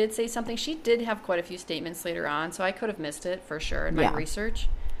 maybe she did say something. She did have quite a few statements later on, so I could have missed it for sure in my research.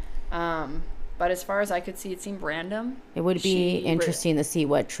 But as far as I could see, it seemed random. It would be interesting to see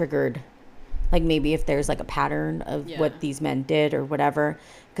what triggered, like maybe if there's like a pattern of what these men did or whatever,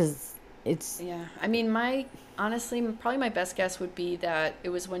 because it's... Yeah. I mean, honestly, probably my best guess would be that it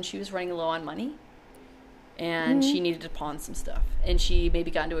was when she was running low on money and she needed to pawn some stuff. And she maybe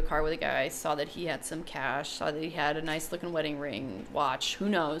got into a car with a guy, saw that he had some cash, saw that he had a nice looking wedding ring, watch, who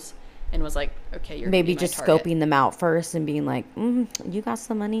knows, and was like, okay, you're maybe just scoping them out first and being like, you got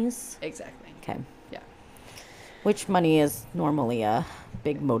some monies? Exactly. Okay. Yeah. Which money is normally a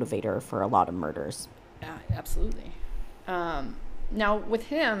big motivator for a lot of murders. Yeah, absolutely. Now, with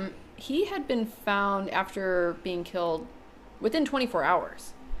him, he had been found after being killed within 24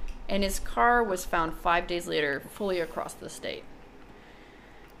 hours. And his car was found 5 days later, fully across the state.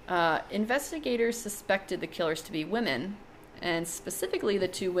 Investigators suspected the killers to be women, and specifically the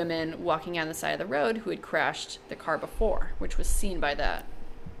 2 women walking on the side of the road who had crashed the car before, which was seen by that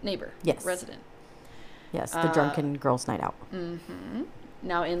neighbor, resident. Yes, the drunken girls' night out. Mm-hmm.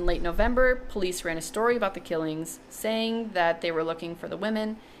 Now, in late November, police ran a story about the killings, saying that they were looking for the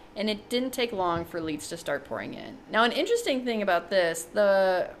women, and it didn't take long for leads to start pouring in. Now, an interesting thing about this,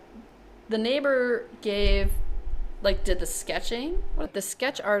 the neighbor did the sketching. The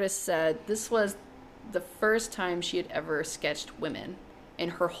sketch artist said this was the first time she had ever sketched women in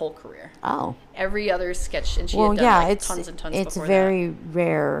her whole career. Oh. Every other sketch, and she had done tons and tons before that. It's very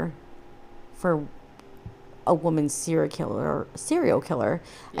rare for a woman's serial killer.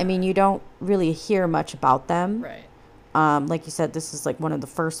 Yeah. I mean, you don't really hear much about them. Right. Like you said, this is like one of the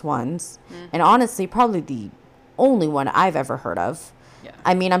first ones. Mm-hmm. And honestly, probably the only one I've ever heard of. Yeah.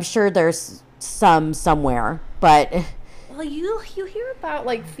 I mean, I'm sure there's some somewhere, but... Well, you hear about,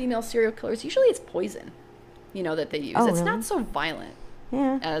 like, female serial killers. Usually it's poison, that they use. It's not so violent.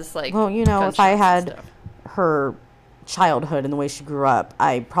 Yeah. As, like, well, if I had her childhood and the way she grew up,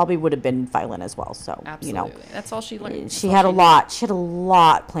 I probably would have been violent as well. So, absolutely. That's all she learned. She had a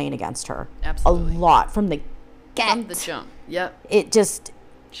lot playing against her. Absolutely. A lot from the get. From the jump. Yep. It just...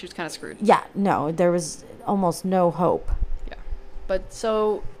 She was kind of screwed. Yeah. No, there was almost no hope. Yeah. But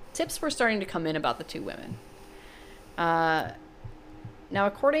so tips were starting to come in about the 2 women. Now,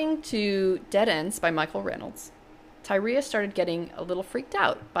 according to Dead Ends by Michael Reynolds, Tyria started getting a little freaked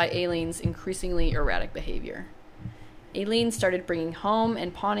out by Aileen's increasingly erratic behavior. Aileen started bringing home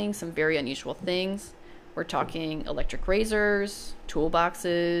and pawning some very unusual things. We're talking electric razors,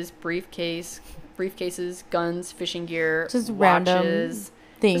 toolboxes, briefcases, guns, fishing gear, just watches, random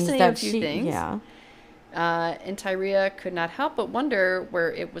things that things. Yeah. And Tyria could not help but wonder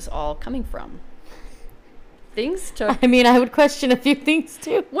where it was all coming from. Things took... I mean, I would question a few things,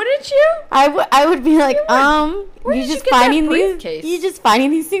 too. Wouldn't you? I would be like, you just finding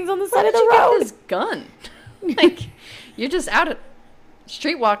these things on the side of the road? Where did you get this gun? Like, you're just out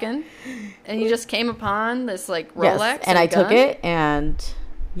street walking, and you just came upon this, like, Rolex and I took it, and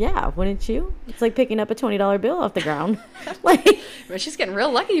Yeah, wouldn't you? It's like picking up a $20 bill off the ground. Like, But she's getting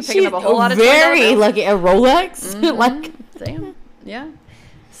real lucky picking up a whole lot of $20 very bills. lucky. A Rolex? Like, Damn. Yeah.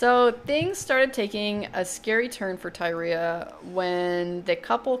 So things started taking a scary turn for Tyria when the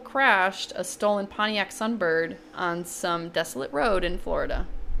couple crashed a stolen Pontiac Sunbird on some desolate road in Florida.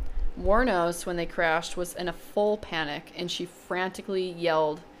 Wuornos, when they crashed, was in a full panic, and she frantically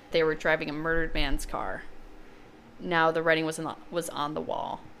yelled they were driving a murdered man's car. Now the writing was on the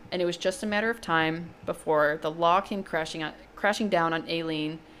wall, and it was just a matter of time before the law came crashing down on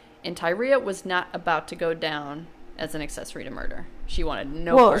Aileen, and Tyria was not about to go down as an accessory to murder. She wanted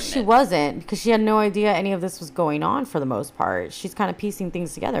no part in it. well, she wasn't, because she had no idea any of this was going on for the most part. She's kind of piecing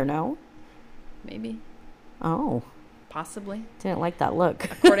things together, no? Maybe. Oh. Possibly. Didn't like that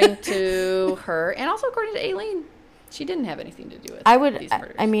look. According to her, and also according to Aileen, she didn't have anything to do with these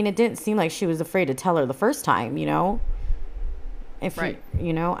murders. I mean, it didn't seem like she was afraid to tell her the first time, you know? Right. I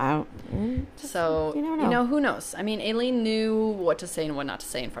don't... So, you never know. Who knows? I mean, Aileen knew what to say and what not to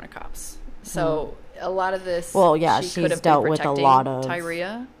say in front of cops. So, a lot of this... Well, yeah, she she's could have dealt been with a protecting lot of...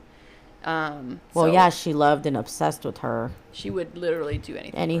 Tyria. Well, yeah, she loved and obsessed with her. She would literally do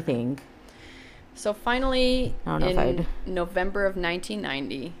anything. Anything. So finally, I don't know in November of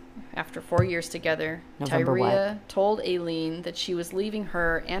 1990, after 4 years together, November Tyria told Aileen that she was leaving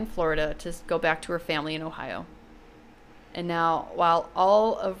her and Florida to go back to her family in Ohio. And now, while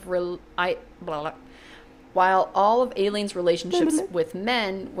all of Aileen's relationships with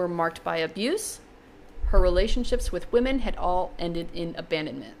men were marked by abuse, her relationships with women had all ended in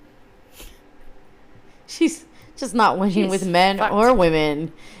abandonment. She's just not winning with men fucked. or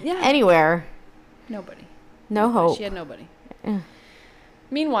women. Yeah. Anywhere. Nobody. No hope. She had nobody.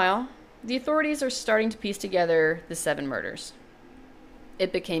 Meanwhile, the authorities are starting to piece together the 7 murders.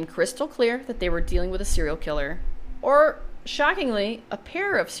 It became crystal clear that they were dealing with a serial killer, or, shockingly, a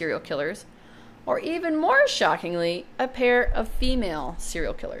pair of serial killers, or even more shockingly, a pair of female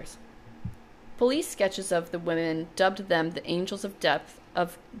serial killers. Police sketches of the women dubbed them the Angels of Death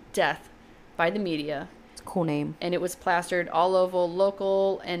by the media. It's a cool name. And it was plastered all over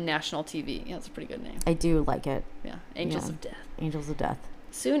local and national TV. Yeah, that's a pretty good name. I do like it. Yeah, Angels of Death. Angels of Death.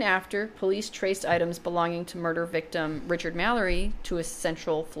 Soon after, police traced items belonging to murder victim Richard Mallory to a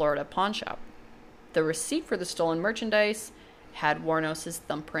Central Florida pawn shop. The receipt for the stolen merchandise had Wuornos'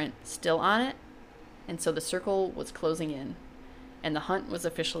 thumbprint still on it, and so the circle was closing in, and the hunt was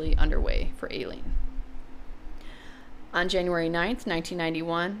officially underway for Aileen. On January 9th,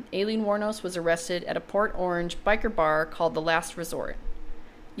 1991, Aileen Wuornos was arrested at a Port Orange biker bar called The Last Resort.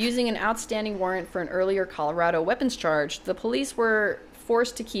 Using an outstanding warrant for an earlier Colorado weapons charge, the police were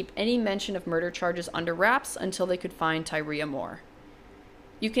forced to keep any mention of murder charges under wraps until they could find Tyria Moore.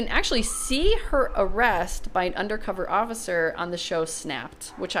 You can actually see her arrest by an undercover officer on the show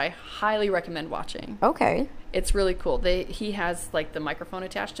Snapped, which I highly recommend watching. Okay. It's really cool. He has like the microphone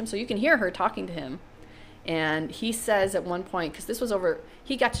attached to him, so you can hear her talking to him. And he says at one point, because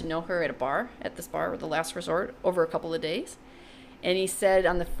he got to know her at this bar, The Last Resort, over a couple of days. And he said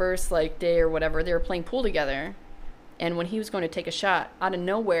on the first day or whatever, they were playing pool together. And when he was going to take a shot, out of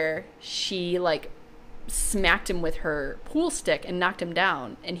nowhere, she smacked him with her pool stick and knocked him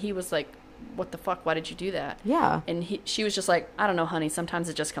down. And he was like, "What the fuck? Why did you do that?" Yeah. And she was just like, "I don't know, honey. Sometimes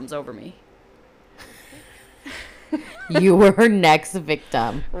it just comes over me." You were her next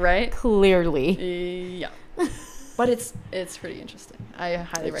victim. Right? Clearly. Yeah. But it's pretty interesting. I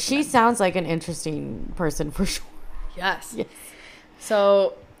highly recommend. She sounds like an interesting person for sure. Yes. Yes.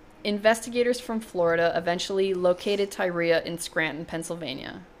 So, investigators from Florida eventually located Tyria in Scranton,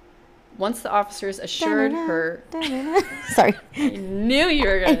 Pennsylvania. Once the officers assured her... Sorry. I knew you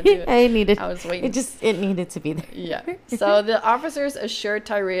were going to do it. I was waiting. It needed to be there. Yeah. So the officers assured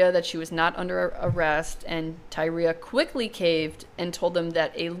Tyria that she was not under arrest, and Tyria quickly caved and told them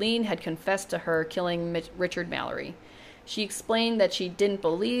that Aileen had confessed to her killing Richard Mallory. She explained that she didn't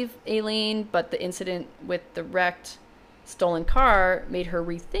believe Aileen, but the incident with the wrecked, stolen car made her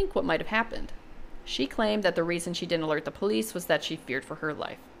rethink what might have happened. She claimed that the reason she didn't alert the police was that she feared for her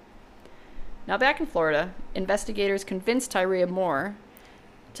life. Now back in Florida, investigators convinced Tyria Moore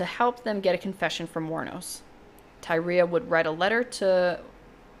to help them get a confession from Wuornos. Tyria would write a letter to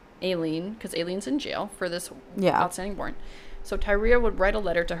Aileen, because Aileen's in jail for this outstanding warrant. So Tyria would write a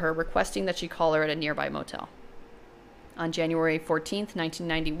letter to her requesting that she call her at a nearby motel. On January 14th,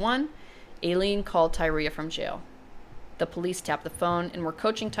 1991, Aileen called Tyria from jail. The police tapped the phone and were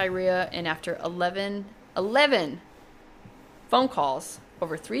coaching Tyria, and after 11 phone calls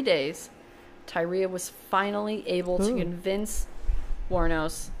over 3 days, Tyria was finally able to convince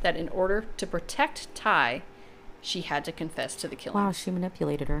Wuornos that in order to protect Ty, she had to confess to the killing. Wow, she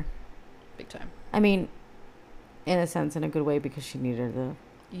manipulated her. Big time. I mean, in a sense, in a good way, because she needed to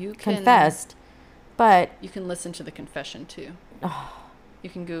You confessed. But you can listen to the confession too. You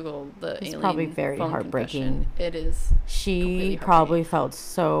can Google the it's Aileen probably very phone heartbreaking. confession. It is. She probably felt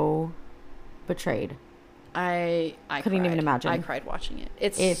so betrayed. I couldn't cried. even imagine. I cried watching it.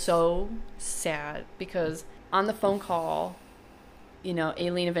 It's so sad because on the phone call, you know,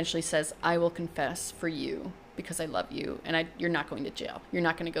 Aileen eventually says, "I will confess for you because I love you, and you're not going to jail. You're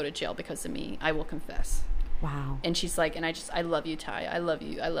not going to go to jail because of me. I will confess." Wow. And she's like, I love you, Ty. I love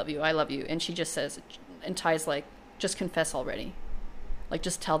you. I love you. I love you. And she just says, and Ty's like, just confess already. Like,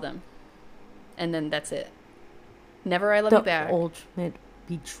 just tell them. And then that's it. Never I love you back. The ultimate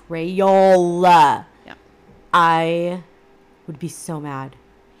betrayal. Yeah. I would be so mad.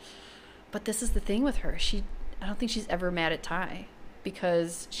 But this is the thing with her. I don't think she's ever mad at Ty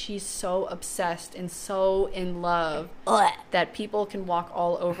because she's so obsessed and so in love that people can walk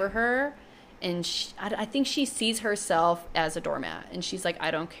all over her. And I think she sees herself as a doormat. And she's like, I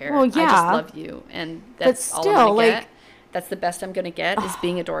don't care. Well, yeah. I just love you. And that's all I'm going to get. That's the best I'm going to get is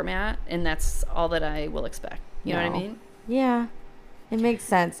being a doormat. And that's all that I will expect. You know what I mean? Yeah. It makes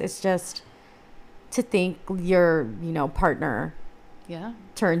sense. It's just to think your, partner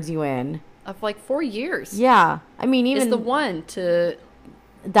turns you in. Of like 4 years. Yeah. I mean, even. Is the one to...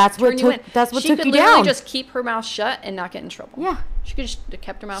 That's what took you down. She could literally just keep her mouth shut and not get in trouble. Yeah. She could just have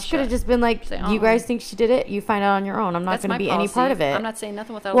kept her mouth shut. She could have just been like, you guys think she did it? You find out on your own. I'm not going to be any part of it. I'm not saying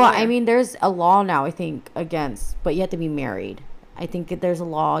nothing without a lawyer. Well, I mean, there's a law now, I think, against, but you have to be married. I think there's a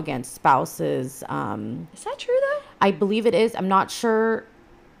law against spouses. Is that true, though? I believe it is. I'm not sure.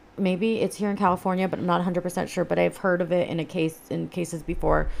 Maybe it's here in California, but I'm not 100% sure. But I've heard of it in cases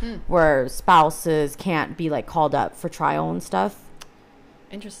before where spouses can't be like called up for trial and stuff.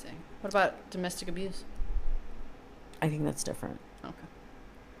 Interesting. What about domestic abuse? I think that's different. Okay.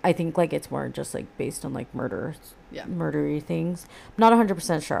 I think like it's more just like based on like murdery things. I'm not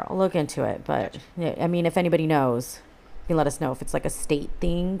 100% sure. I'll look into it, but yeah, I mean, if anybody knows, you can let us know if it's like a state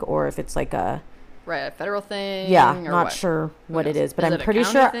thing or if it's like a federal thing. Yeah, not sure what it is, but I'm pretty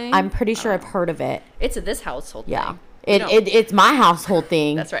sure. Thing? I'm pretty sure I've heard of it. It's this household thing. It's my household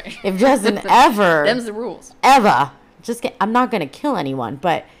thing. That's right. If Justin ever, them's the rules. Ever, I'm not gonna kill anyone,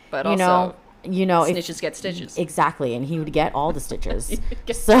 but also, snitches if, get stitches. Exactly, and he would get all the stitches.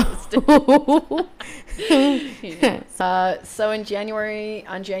 So on January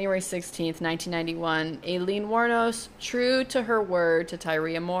 16th, 1991, Aileen Wuornos, true to her word to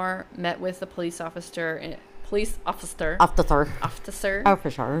Tyria Moore, met with the police officer.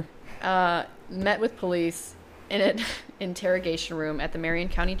 Met with police in an interrogation room at the Marion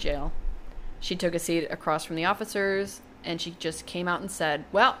County Jail. She took a seat across from the officers, and she just came out and said,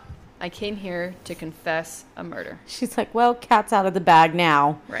 "Well, I came here to confess a murder." She's like, well, cat's out of the bag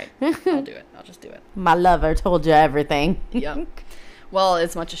now. Right. I'll do it. I'll just do it. My lover told you everything. Yep. Well,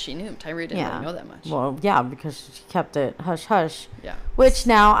 as much as she knew. Tyria didn't really know that much. Well, yeah, because she kept it hush-hush. Yeah. Which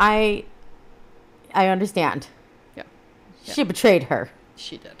now I understand. Yeah. She betrayed her.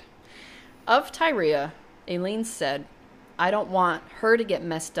 She did. Of Tyria, Aileen said, "I don't want her to get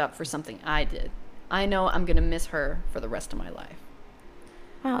messed up for something I did. I know I'm going to miss her for the rest of my life."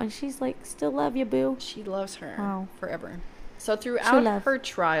 Wow, and she's like, still love you, boo. She loves her forever. So throughout her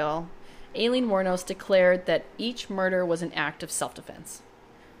trial, Aileen Wuornos declared that each murder was an act of self-defense,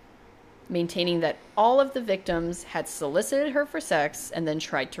 maintaining that all of the victims had solicited her for sex and then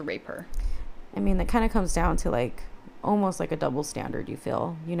tried to rape her. I mean, that kind of comes down to like almost like a double standard, you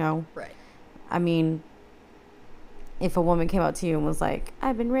feel, Right. I mean, if a woman came out to you and was like,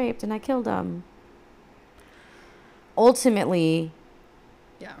 I've been raped and I killed him, ultimately,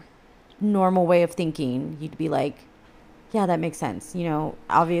 normal way of thinking, you'd be like, yeah, that makes sense.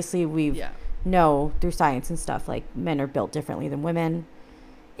 Obviously we know through science and stuff, like men are built differently than women.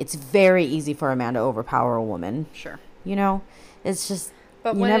 It's very easy for a man to overpower a woman. Sure. It's just,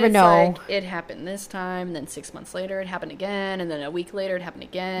 but you when never it's know. Like, it happened this time, and then 6 months later it happened again, and then a week later it happened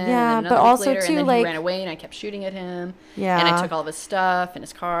again. Yeah, and then but also later, too, and then like, he ran away, and I kept shooting at him. Yeah. And I took all of his stuff in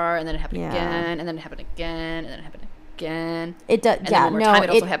his car, and then it happened again, and then it happened again, and then it happened again. It does. And then one more time, it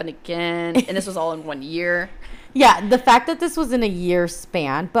also happened again, and this was all in 1 year. Yeah, the fact that this was in a year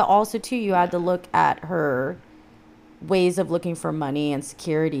span, but also too, you had to look at her ways of looking for money and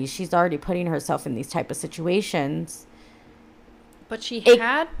security. She's already putting herself in these type of situations. But she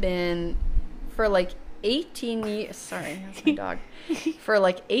had been for like 18 years. Sorry, that's my dog. For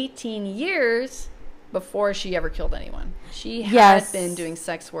like 18 years before she ever killed anyone. She Yes. had been doing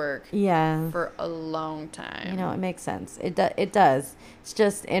sex work Yeah. for a long time. You know, it makes sense. It does. It's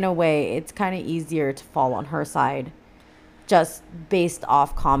just, in a way, it's kind of easier to fall on her side just based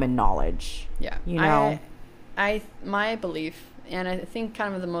off common knowledge. Yeah. You know? My belief, and I think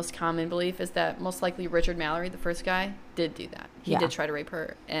kind of the most common belief, is that most likely Richard Mallory, the first guy, did do that. He did try to rape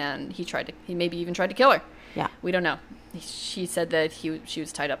her, and he maybe even tried to kill her. Yeah. We don't know. She said that she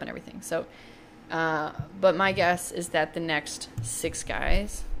was tied up and everything. So, but my guess is that the next 6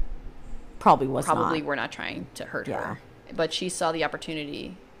 guys Probably were not trying to hurt her. But she saw the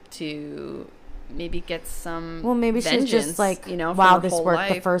opportunity to maybe get some maybe she was just like, you know, wow, from her this whole worked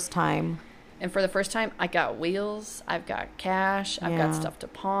life. the first time. And for the first time, I got wheels, I've got cash, I've got stuff to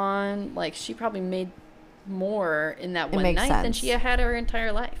pawn. Like, she probably made more in that one night than she had her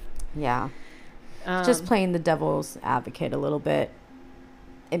entire life. Yeah. Just playing the devil's advocate a little bit.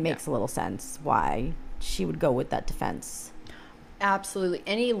 It makes a little sense why she would go with that defense. Absolutely.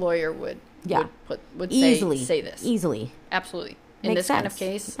 Any lawyer would easily say this. Easily. Absolutely. In this kind of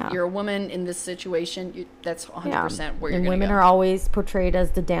case, you're a woman in this situation, that's 100% where you're going to go. And women are always portrayed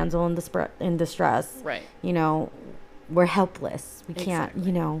as the damsel in distress. Right. You know, we're helpless. We can't,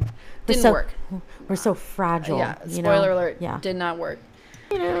 you know. Didn't work. We're so fragile. Yeah. You Spoiler know? alert. Yeah. Did not work.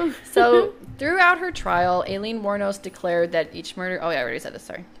 You know. So, throughout her trial, Aileen Wuornos declared that each murder... Oh, yeah, I already said this.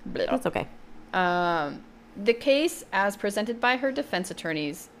 Sorry. That's okay. The case, as presented by her defense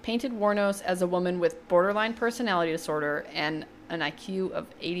attorneys, painted Wuornos as a woman with borderline personality disorder and an IQ of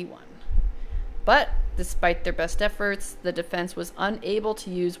 81. But, despite their best efforts, the defense was unable to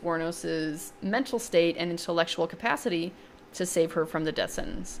use Wuornos' mental state and intellectual capacity to save her from the death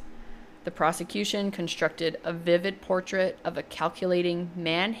sentence. The prosecution constructed a vivid portrait of a calculating,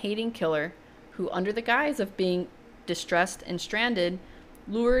 man-hating killer who, under the guise of being distressed and stranded,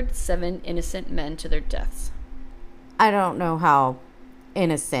 lured 7 innocent men to their deaths. I don't know how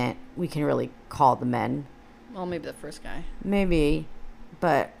innocent we can really call the men. Well, maybe the first guy. Maybe,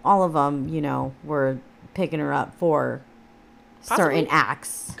 but all of them, you know, were picking her up for certain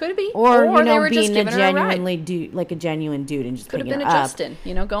acts. Could be. Or you know, they were being just a genuine dude and just Could have picking been her a up. Justin,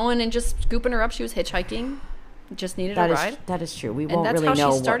 you know, going and just scooping her up. She was hitchhiking. Just needed a ride. That is true. We and won't that's really how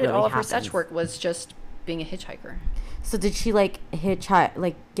know she started what really all of happens. her sex work, was just being a hitchhiker. So did she like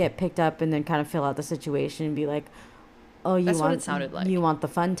get picked up and then kind of fill out the situation and be like, "Oh, That's what it sounded like. You want the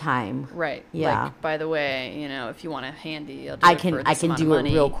fun time, right? Yeah. Like, by the way, you know, if you want a handy, I can do it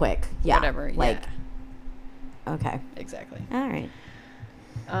real quick. Yeah. Whatever. Like. Yeah. Okay. Exactly. All right.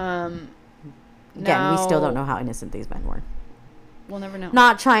 Again, now, we still don't know how innocent these men were. We'll never know.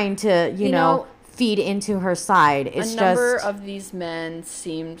 Not trying to, you know, feed into her side. It's a number of these men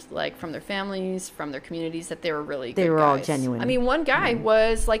seemed like, from their families, from their communities, that they were really good all guys. genuine. I mean, one guy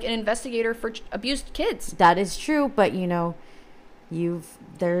was like an investigator for abused kids. That is true, but you know,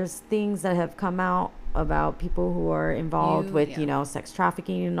 there's things that have come out about people who are involved with, you know, sex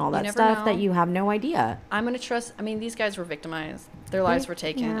trafficking and all that stuff that you have no idea. I'm going to trust... I mean, these guys were victimized. Their lives were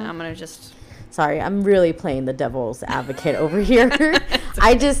taken. Yeah. I'm going to just... Sorry, I'm really playing the devil's advocate over here.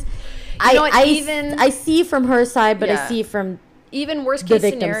 I just... I see from her side, but I see from... Even worst case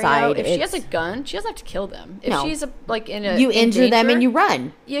scenario, side, if she has a gun, she doesn't have to kill them. If she's you injure them and you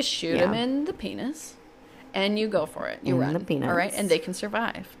run. You shoot them in the penis, and you go for it. You run. The penis. All right? And they can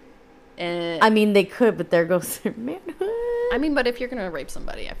survive. I mean, they could, but there goes their manhood. I mean, but if you're going to rape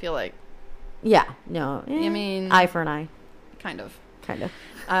somebody, I feel like... Yeah, no. I mean... Eye for an eye. Kind of.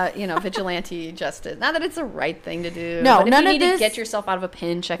 You know, vigilante justice. Not that it's the right thing to do. No, but if none you of need this... to get yourself out of a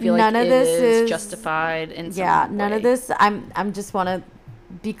pinch, I feel like it is justified in some way. None of this... I'm just want to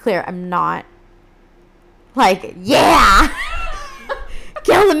be clear. I'm not... Like, yeah!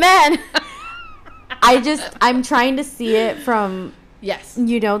 Kill the men! I'm trying to see it from... Yes.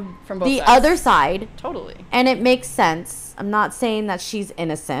 You know, from both the sides. other side. Totally. And it makes sense. I'm not saying that she's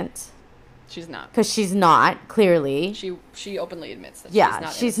innocent. She's not. Because she's not, clearly. She openly admits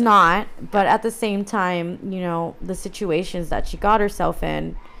that she's not. But at the same time, you know, the situations that she got herself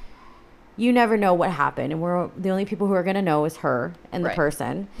in, you never know what happened. And the only people who are going to know is her and the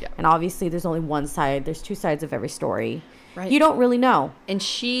person. Yeah. And obviously there's only one side. There's 2 sides of every story. Right. You don't really know. And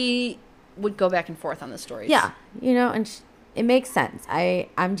she would go back and forth on the stories. Yeah. You know, and it makes sense.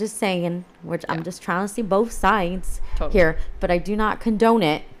 I'm just saying, I'm just trying to see both sides here. But I do not condone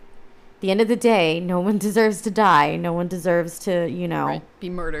it. At the end of the day, no one deserves to die. No one deserves to, you know... be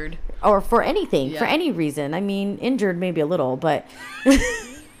murdered. Or for anything, for any reason. I mean, injured maybe a little, but...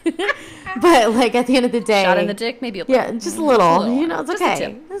 but, like, at the end of the day... Shot in the dick, maybe a little. Yeah, just a little. You know, it's just okay. A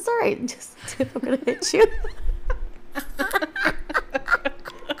tip. It's all right. Just a tip. I'm going to hit you.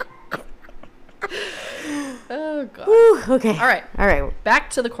 Oh, God. Whew, okay. All right. Back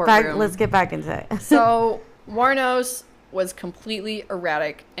to the courtroom. Let's get back into it. So, Wuornos was completely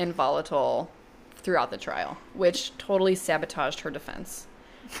erratic and volatile throughout the trial, which totally sabotaged her defense.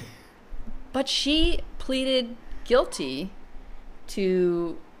 But she pleaded guilty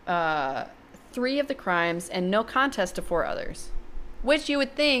to 3 of the crimes and no contest to 4 others, which you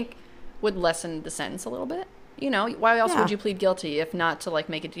would think would lessen the sentence a little bit. You know, why else would you plead guilty if not to, like,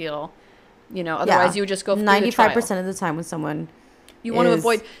 make a deal? You know, otherwise you would just go through 95% of the time when someone you want to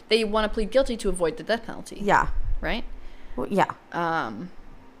avoid, they want to plead guilty to avoid the death penalty. Yeah. Right? Well, yeah.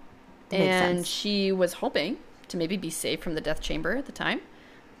 And she was hoping to maybe be safe from the death chamber at the time,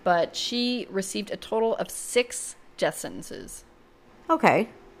 but she received a total of 6 death sentences. Okay.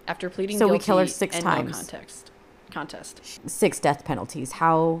 After pleading so guilty we kill her 6 and times. No contest. 6 death penalties.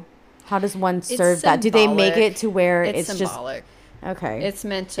 How does one serve that? Do they make it to where it's symbolic? Just okay? It's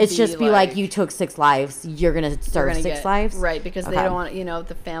meant to. It's just be like you took 6 lives. You're gonna serve 6 lives, right? Because they don't want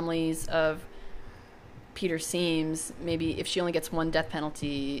the families of Peter Seams. Maybe if she only gets 1 death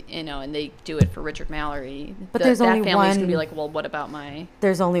penalty, and they do it for Richard Mallory, but there's only that one. family's gonna be like, well, what about my?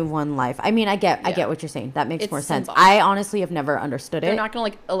 There's only 1 life. I mean, I get what you're saying. That makes more sense. Symbolic. I honestly have never understood it. They're not gonna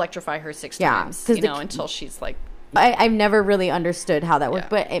like electrify her 6 times, until she's like. I've never really understood how that worked,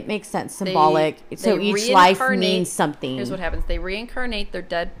 but it makes sense. Symbolic. So each life means something. Here's what happens. They reincarnate their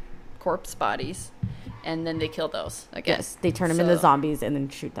dead corpse bodies, and then they kill those again. Yes, they turn them into zombies and then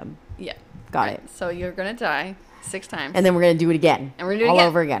shoot them. Yeah. Got it. So you're going to die 6 times. And then we're going to do it again. And we're going to do it all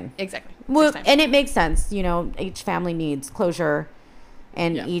over again. Exactly. Well, and it makes sense. Each family needs closure.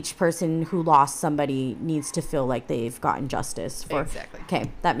 And each person who lost somebody needs to feel like they've gotten justice for. Exactly.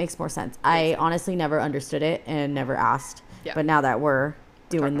 Okay, that makes more sense. I honestly never understood it and never asked. Yeah. But now that we're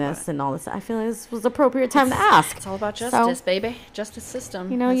doing this and all this, I feel like this was the appropriate time to ask. It's all about justice, baby. Justice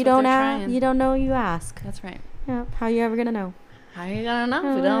system. You don't ask. You don't know, you ask. That's right. Yeah. How you ever gonna know? How you gonna know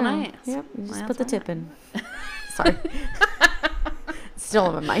if you don't ask? Yep. You just put the tip in. Sorry. Still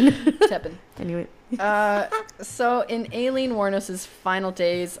on my mind. Tipping. Anyway. So in Aileen Wuornos' final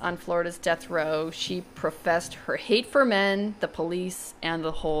days on Florida's death row, she professed her hate for men, the police, and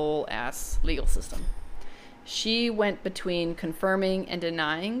the whole ass legal system. She went between confirming and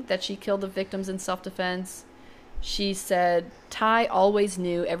denying that she killed the victims in self-defense. She said, "Ty always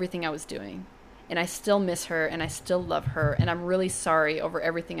knew everything I was doing, and I still miss her, and I still love her, and I'm really sorry over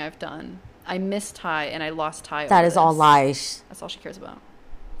everything I've done. I miss Ty, and I lost Ty over That is this." all lies. That's all she cares about.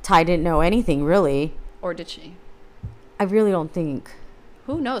 Ty didn't know anything, really. Or did she? I really don't think.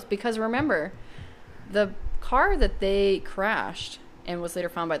 Who knows? Because remember, the car that they crashed and was later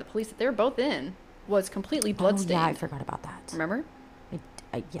found by the police that they were both in was completely bloodstained. Yeah, I forgot about that. Remember?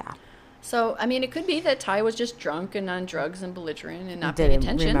 Yeah. So, I mean, it could be that Ty was just drunk and on drugs and belligerent and not paying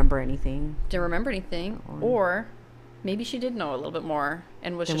attention. Didn't remember anything. Didn't remember anything. Or maybe she did know a little bit more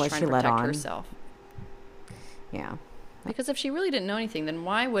and was just trying to protect herself. Yeah. Because if she really didn't know anything, then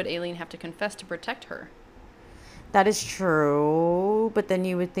why would Aileen have to confess to protect her? That is true. But then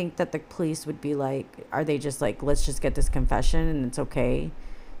you would think that the police would be like, are they just like, let's just get this confession and it's okay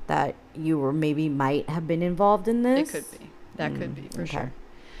that you might have been involved in this? It could be. That could be, for sure.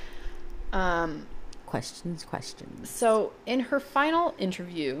 Questions. So in her final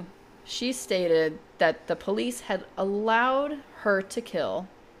interview, she stated that the police had allowed her to kill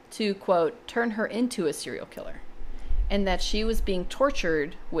to, quote, turn her into a serial killer, and that she was being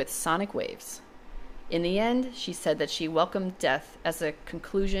tortured with sonic waves. In the end, she said that she welcomed death as a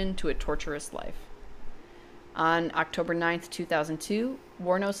conclusion to a torturous life. On October 9th, 2002,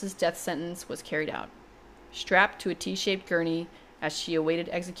 Wuornos' death sentence was carried out. Strapped to a T-shaped gurney as she awaited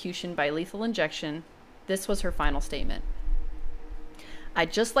execution by lethal injection, this was her final statement.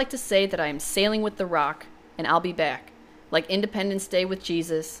 "I'd just like to say that I am sailing with the Rock, and I'll be back. Like Independence Day with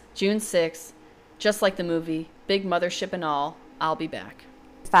Jesus, June 6th, just like the movie, big mothership and all, I'll be back."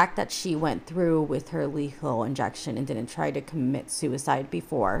 The fact that she went through with her lethal injection and didn't try to commit suicide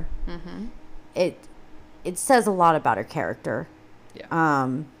before, it says a lot about her character. Yeah.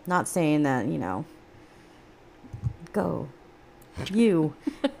 Not saying that, go you.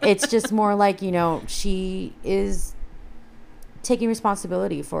 It's just more like, she is taking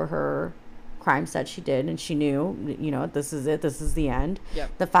responsibility for her crimes that she did, and she knew, this is it, this is the end.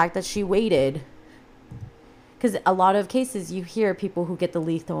 Yep. The fact that she waited, because a lot of cases you hear people who get the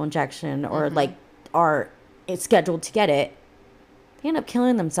lethal injection or are scheduled to get it, they end up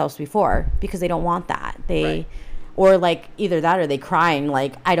killing themselves before because they don't want that. Or like either that or they crying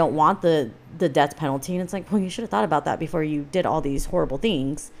like, I don't want the death penalty. And it's like, well, you should have thought about that before you did all these horrible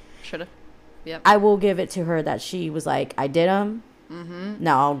things. Should have. Yep. I will give it to her that she was like, I did them. Mm-hmm.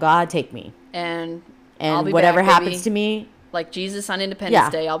 No, God, take me. And I'll and be whatever back, happens baby. to me. Like Jesus on Independence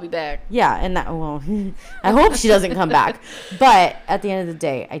Day, I'll be back. Yeah, and that, well, I hope she doesn't come back. But at the end of the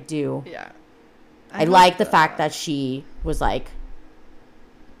day, I do. Yeah. I like the fact that she was like,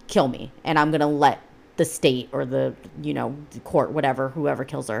 kill me, and I'm going to let the state or the court, whatever, whoever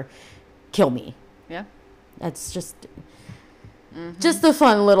kills her, kill me. Yeah. That's just a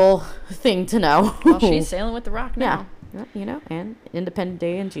fun little thing to know. Well, she's sailing with the Rock now. Yeah, and Independence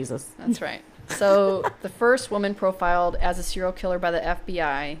Day and Jesus. That's right. So the first woman profiled as a serial killer by the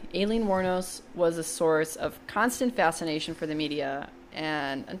FBI, Aileen Wuornos, was a source of constant fascination for the media.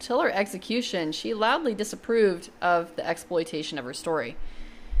 And until her execution, she loudly disapproved of the exploitation of her story.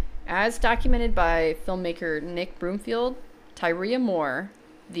 As documented by filmmaker Nick Broomfield, Tyria Moore,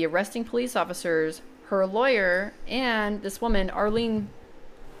 the arresting police officers, her lawyer, and this woman, Arlene,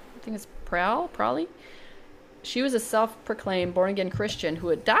 I think it's Prawley? She was a self-proclaimed born-again Christian who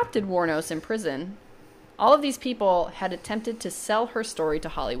adopted Wuornos in prison. All of these people had attempted to sell her story to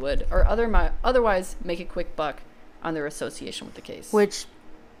Hollywood or otherwise make a quick buck on their association with the case. Which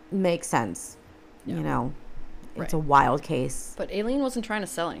makes sense. Yeah. It's a wild case. But Aileen wasn't trying to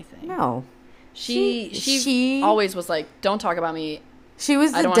sell anything. No. She always was like, don't talk about me. She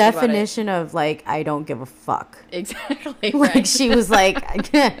was the definition of, like, I don't give a fuck. Exactly. Like, right. she was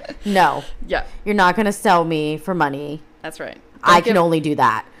like, no. Yeah. You're not going to sell me for money. That's right. I can only do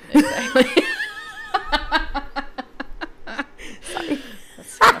that. Exactly. Sorry.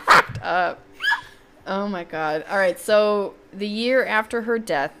 That's kind of fucked up. Oh, my God. All right. So the year after her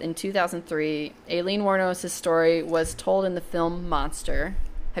death in 2003, Aileen Wuornos' story was told in the film Monster.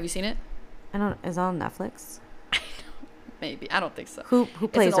 Have you seen it? Is it on Netflix? Maybe. I don't think so. Who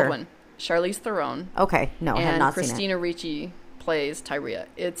plays it's an her? old one. Charlize Theron. Okay. No, I have not seen it. And Christina Ricci plays Tyria.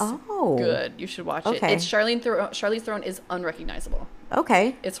 It's good. You should watch it. It's Charlize Theron is unrecognizable.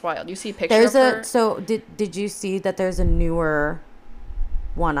 Okay. It's wild. You see a picture of her. So did you see that there's a newer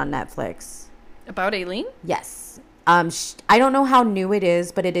one on Netflix? About Aileen? Yes. I don't know how new it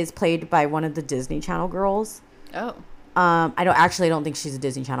is, but it is played by one of the Disney Channel girls. Oh. I don't think she's a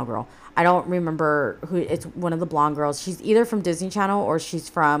Disney Channel girl. I don't remember who. It's one of the blonde girls. She's either from Disney Channel or she's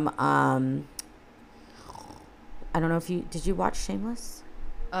from I don't know if did you watch Shameless?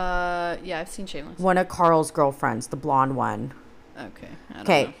 Yeah, I've seen Shameless. One of Carl's girlfriends, the blonde one. Okay.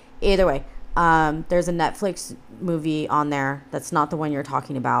 Okay. Either way, there's a Netflix movie on there that's not the one you're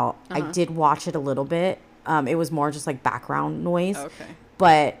talking about. I did watch it a little bit. It was more just like background noise. Okay.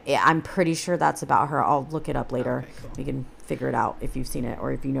 But I'm pretty sure that's about her. I'll look it up later. Okay, cool. We can figure it out if you've seen it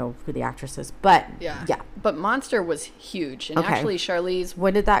or if you know who the actress is. But yeah. But Monster was huge, and actually Charlize.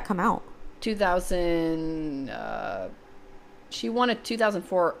 When did that come out? 2000. She won a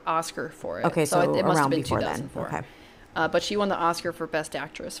 2004 Oscar for it. Okay, so it must have been before 2004. then. Okay. But she won the Oscar for Best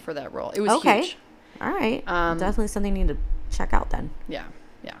Actress for that role. It was huge. All right. Definitely something you need to check out then. Yeah.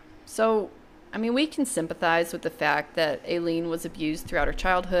 So, I mean, we can sympathize with the fact that Aileen was abused throughout her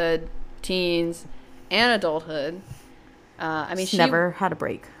childhood, teens, and adulthood. I mean, she never had a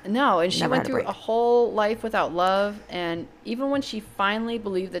break. No, and she went through a whole life without love. And even when she finally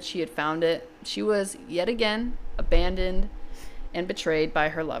believed that she had found it, she was yet again abandoned and betrayed by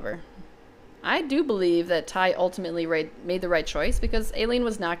her lover. I do believe that Ty ultimately made the right choice because Aileen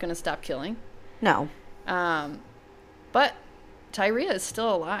was not going to stop killing. No. But Tyria is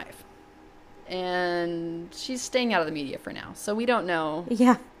still alive. And she's staying out of the media for now. So we don't know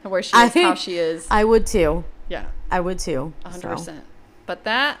where she is, how she is. I would too. Yeah. I would too. 100%. So. But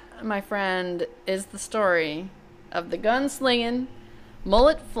that, my friend, is the story of the gun-slinging,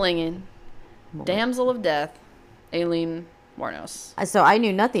 mullet-flinging, damsel of death, Aileen Wuornos. So I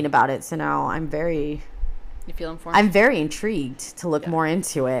knew nothing about it. So now I'm very... You feel informed? I'm very intrigued to look more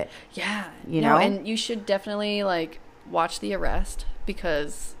into it. Yeah. You know? And you should definitely, watch The Arrest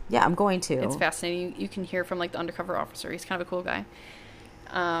because... Yeah, I'm going to. It's fascinating. You can hear from, the undercover officer. He's kind of a cool guy.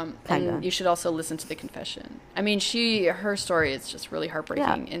 And you should also listen to The Confession. I mean, her story is just really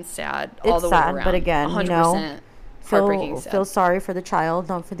heartbreaking and sad all the way around. But again, 100% heartbreaking and sad. Feel sorry for the child,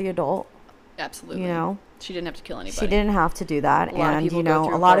 not for the adult. Absolutely. You know? She didn't have to kill anybody. She didn't have to do that. And,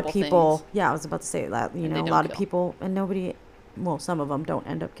 a lot of people... Things. Yeah, I was about to say that. A lot of people... And nobody... Well, some of them don't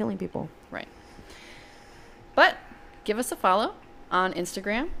end up killing people. Right. But give us a follow on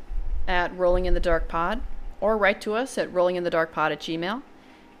Instagram at rollinginthedarkpod or write to us at rollinginthedarkpod@gmail.com.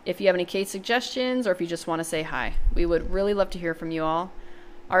 If you have any case suggestions or if you just want to say hi, we would really love to hear from you all.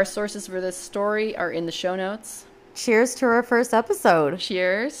 Our sources for this story are in the show notes. Cheers to our first episode.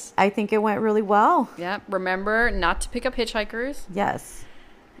 Cheers. I think it went really well. Yeah. Remember not to pick up hitchhikers. Yes.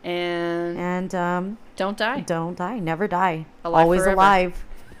 And don't die. Don't die. Never die. Alive Always forever. alive.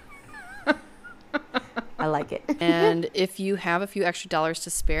 I like it. And if you have a few extra dollars to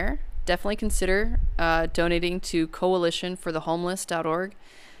spare, definitely consider donating to coalitionforthehomeless.org.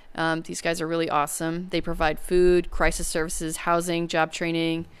 These guys are really awesome. They provide food, crisis services, housing, job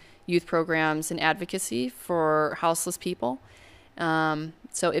training, youth programs, and advocacy for houseless people.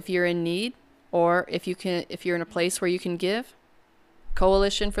 So if you're in need, or if you're in a place where you can give,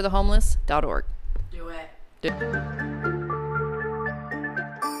 coalitionforthehomeless.org. Do it. Do it.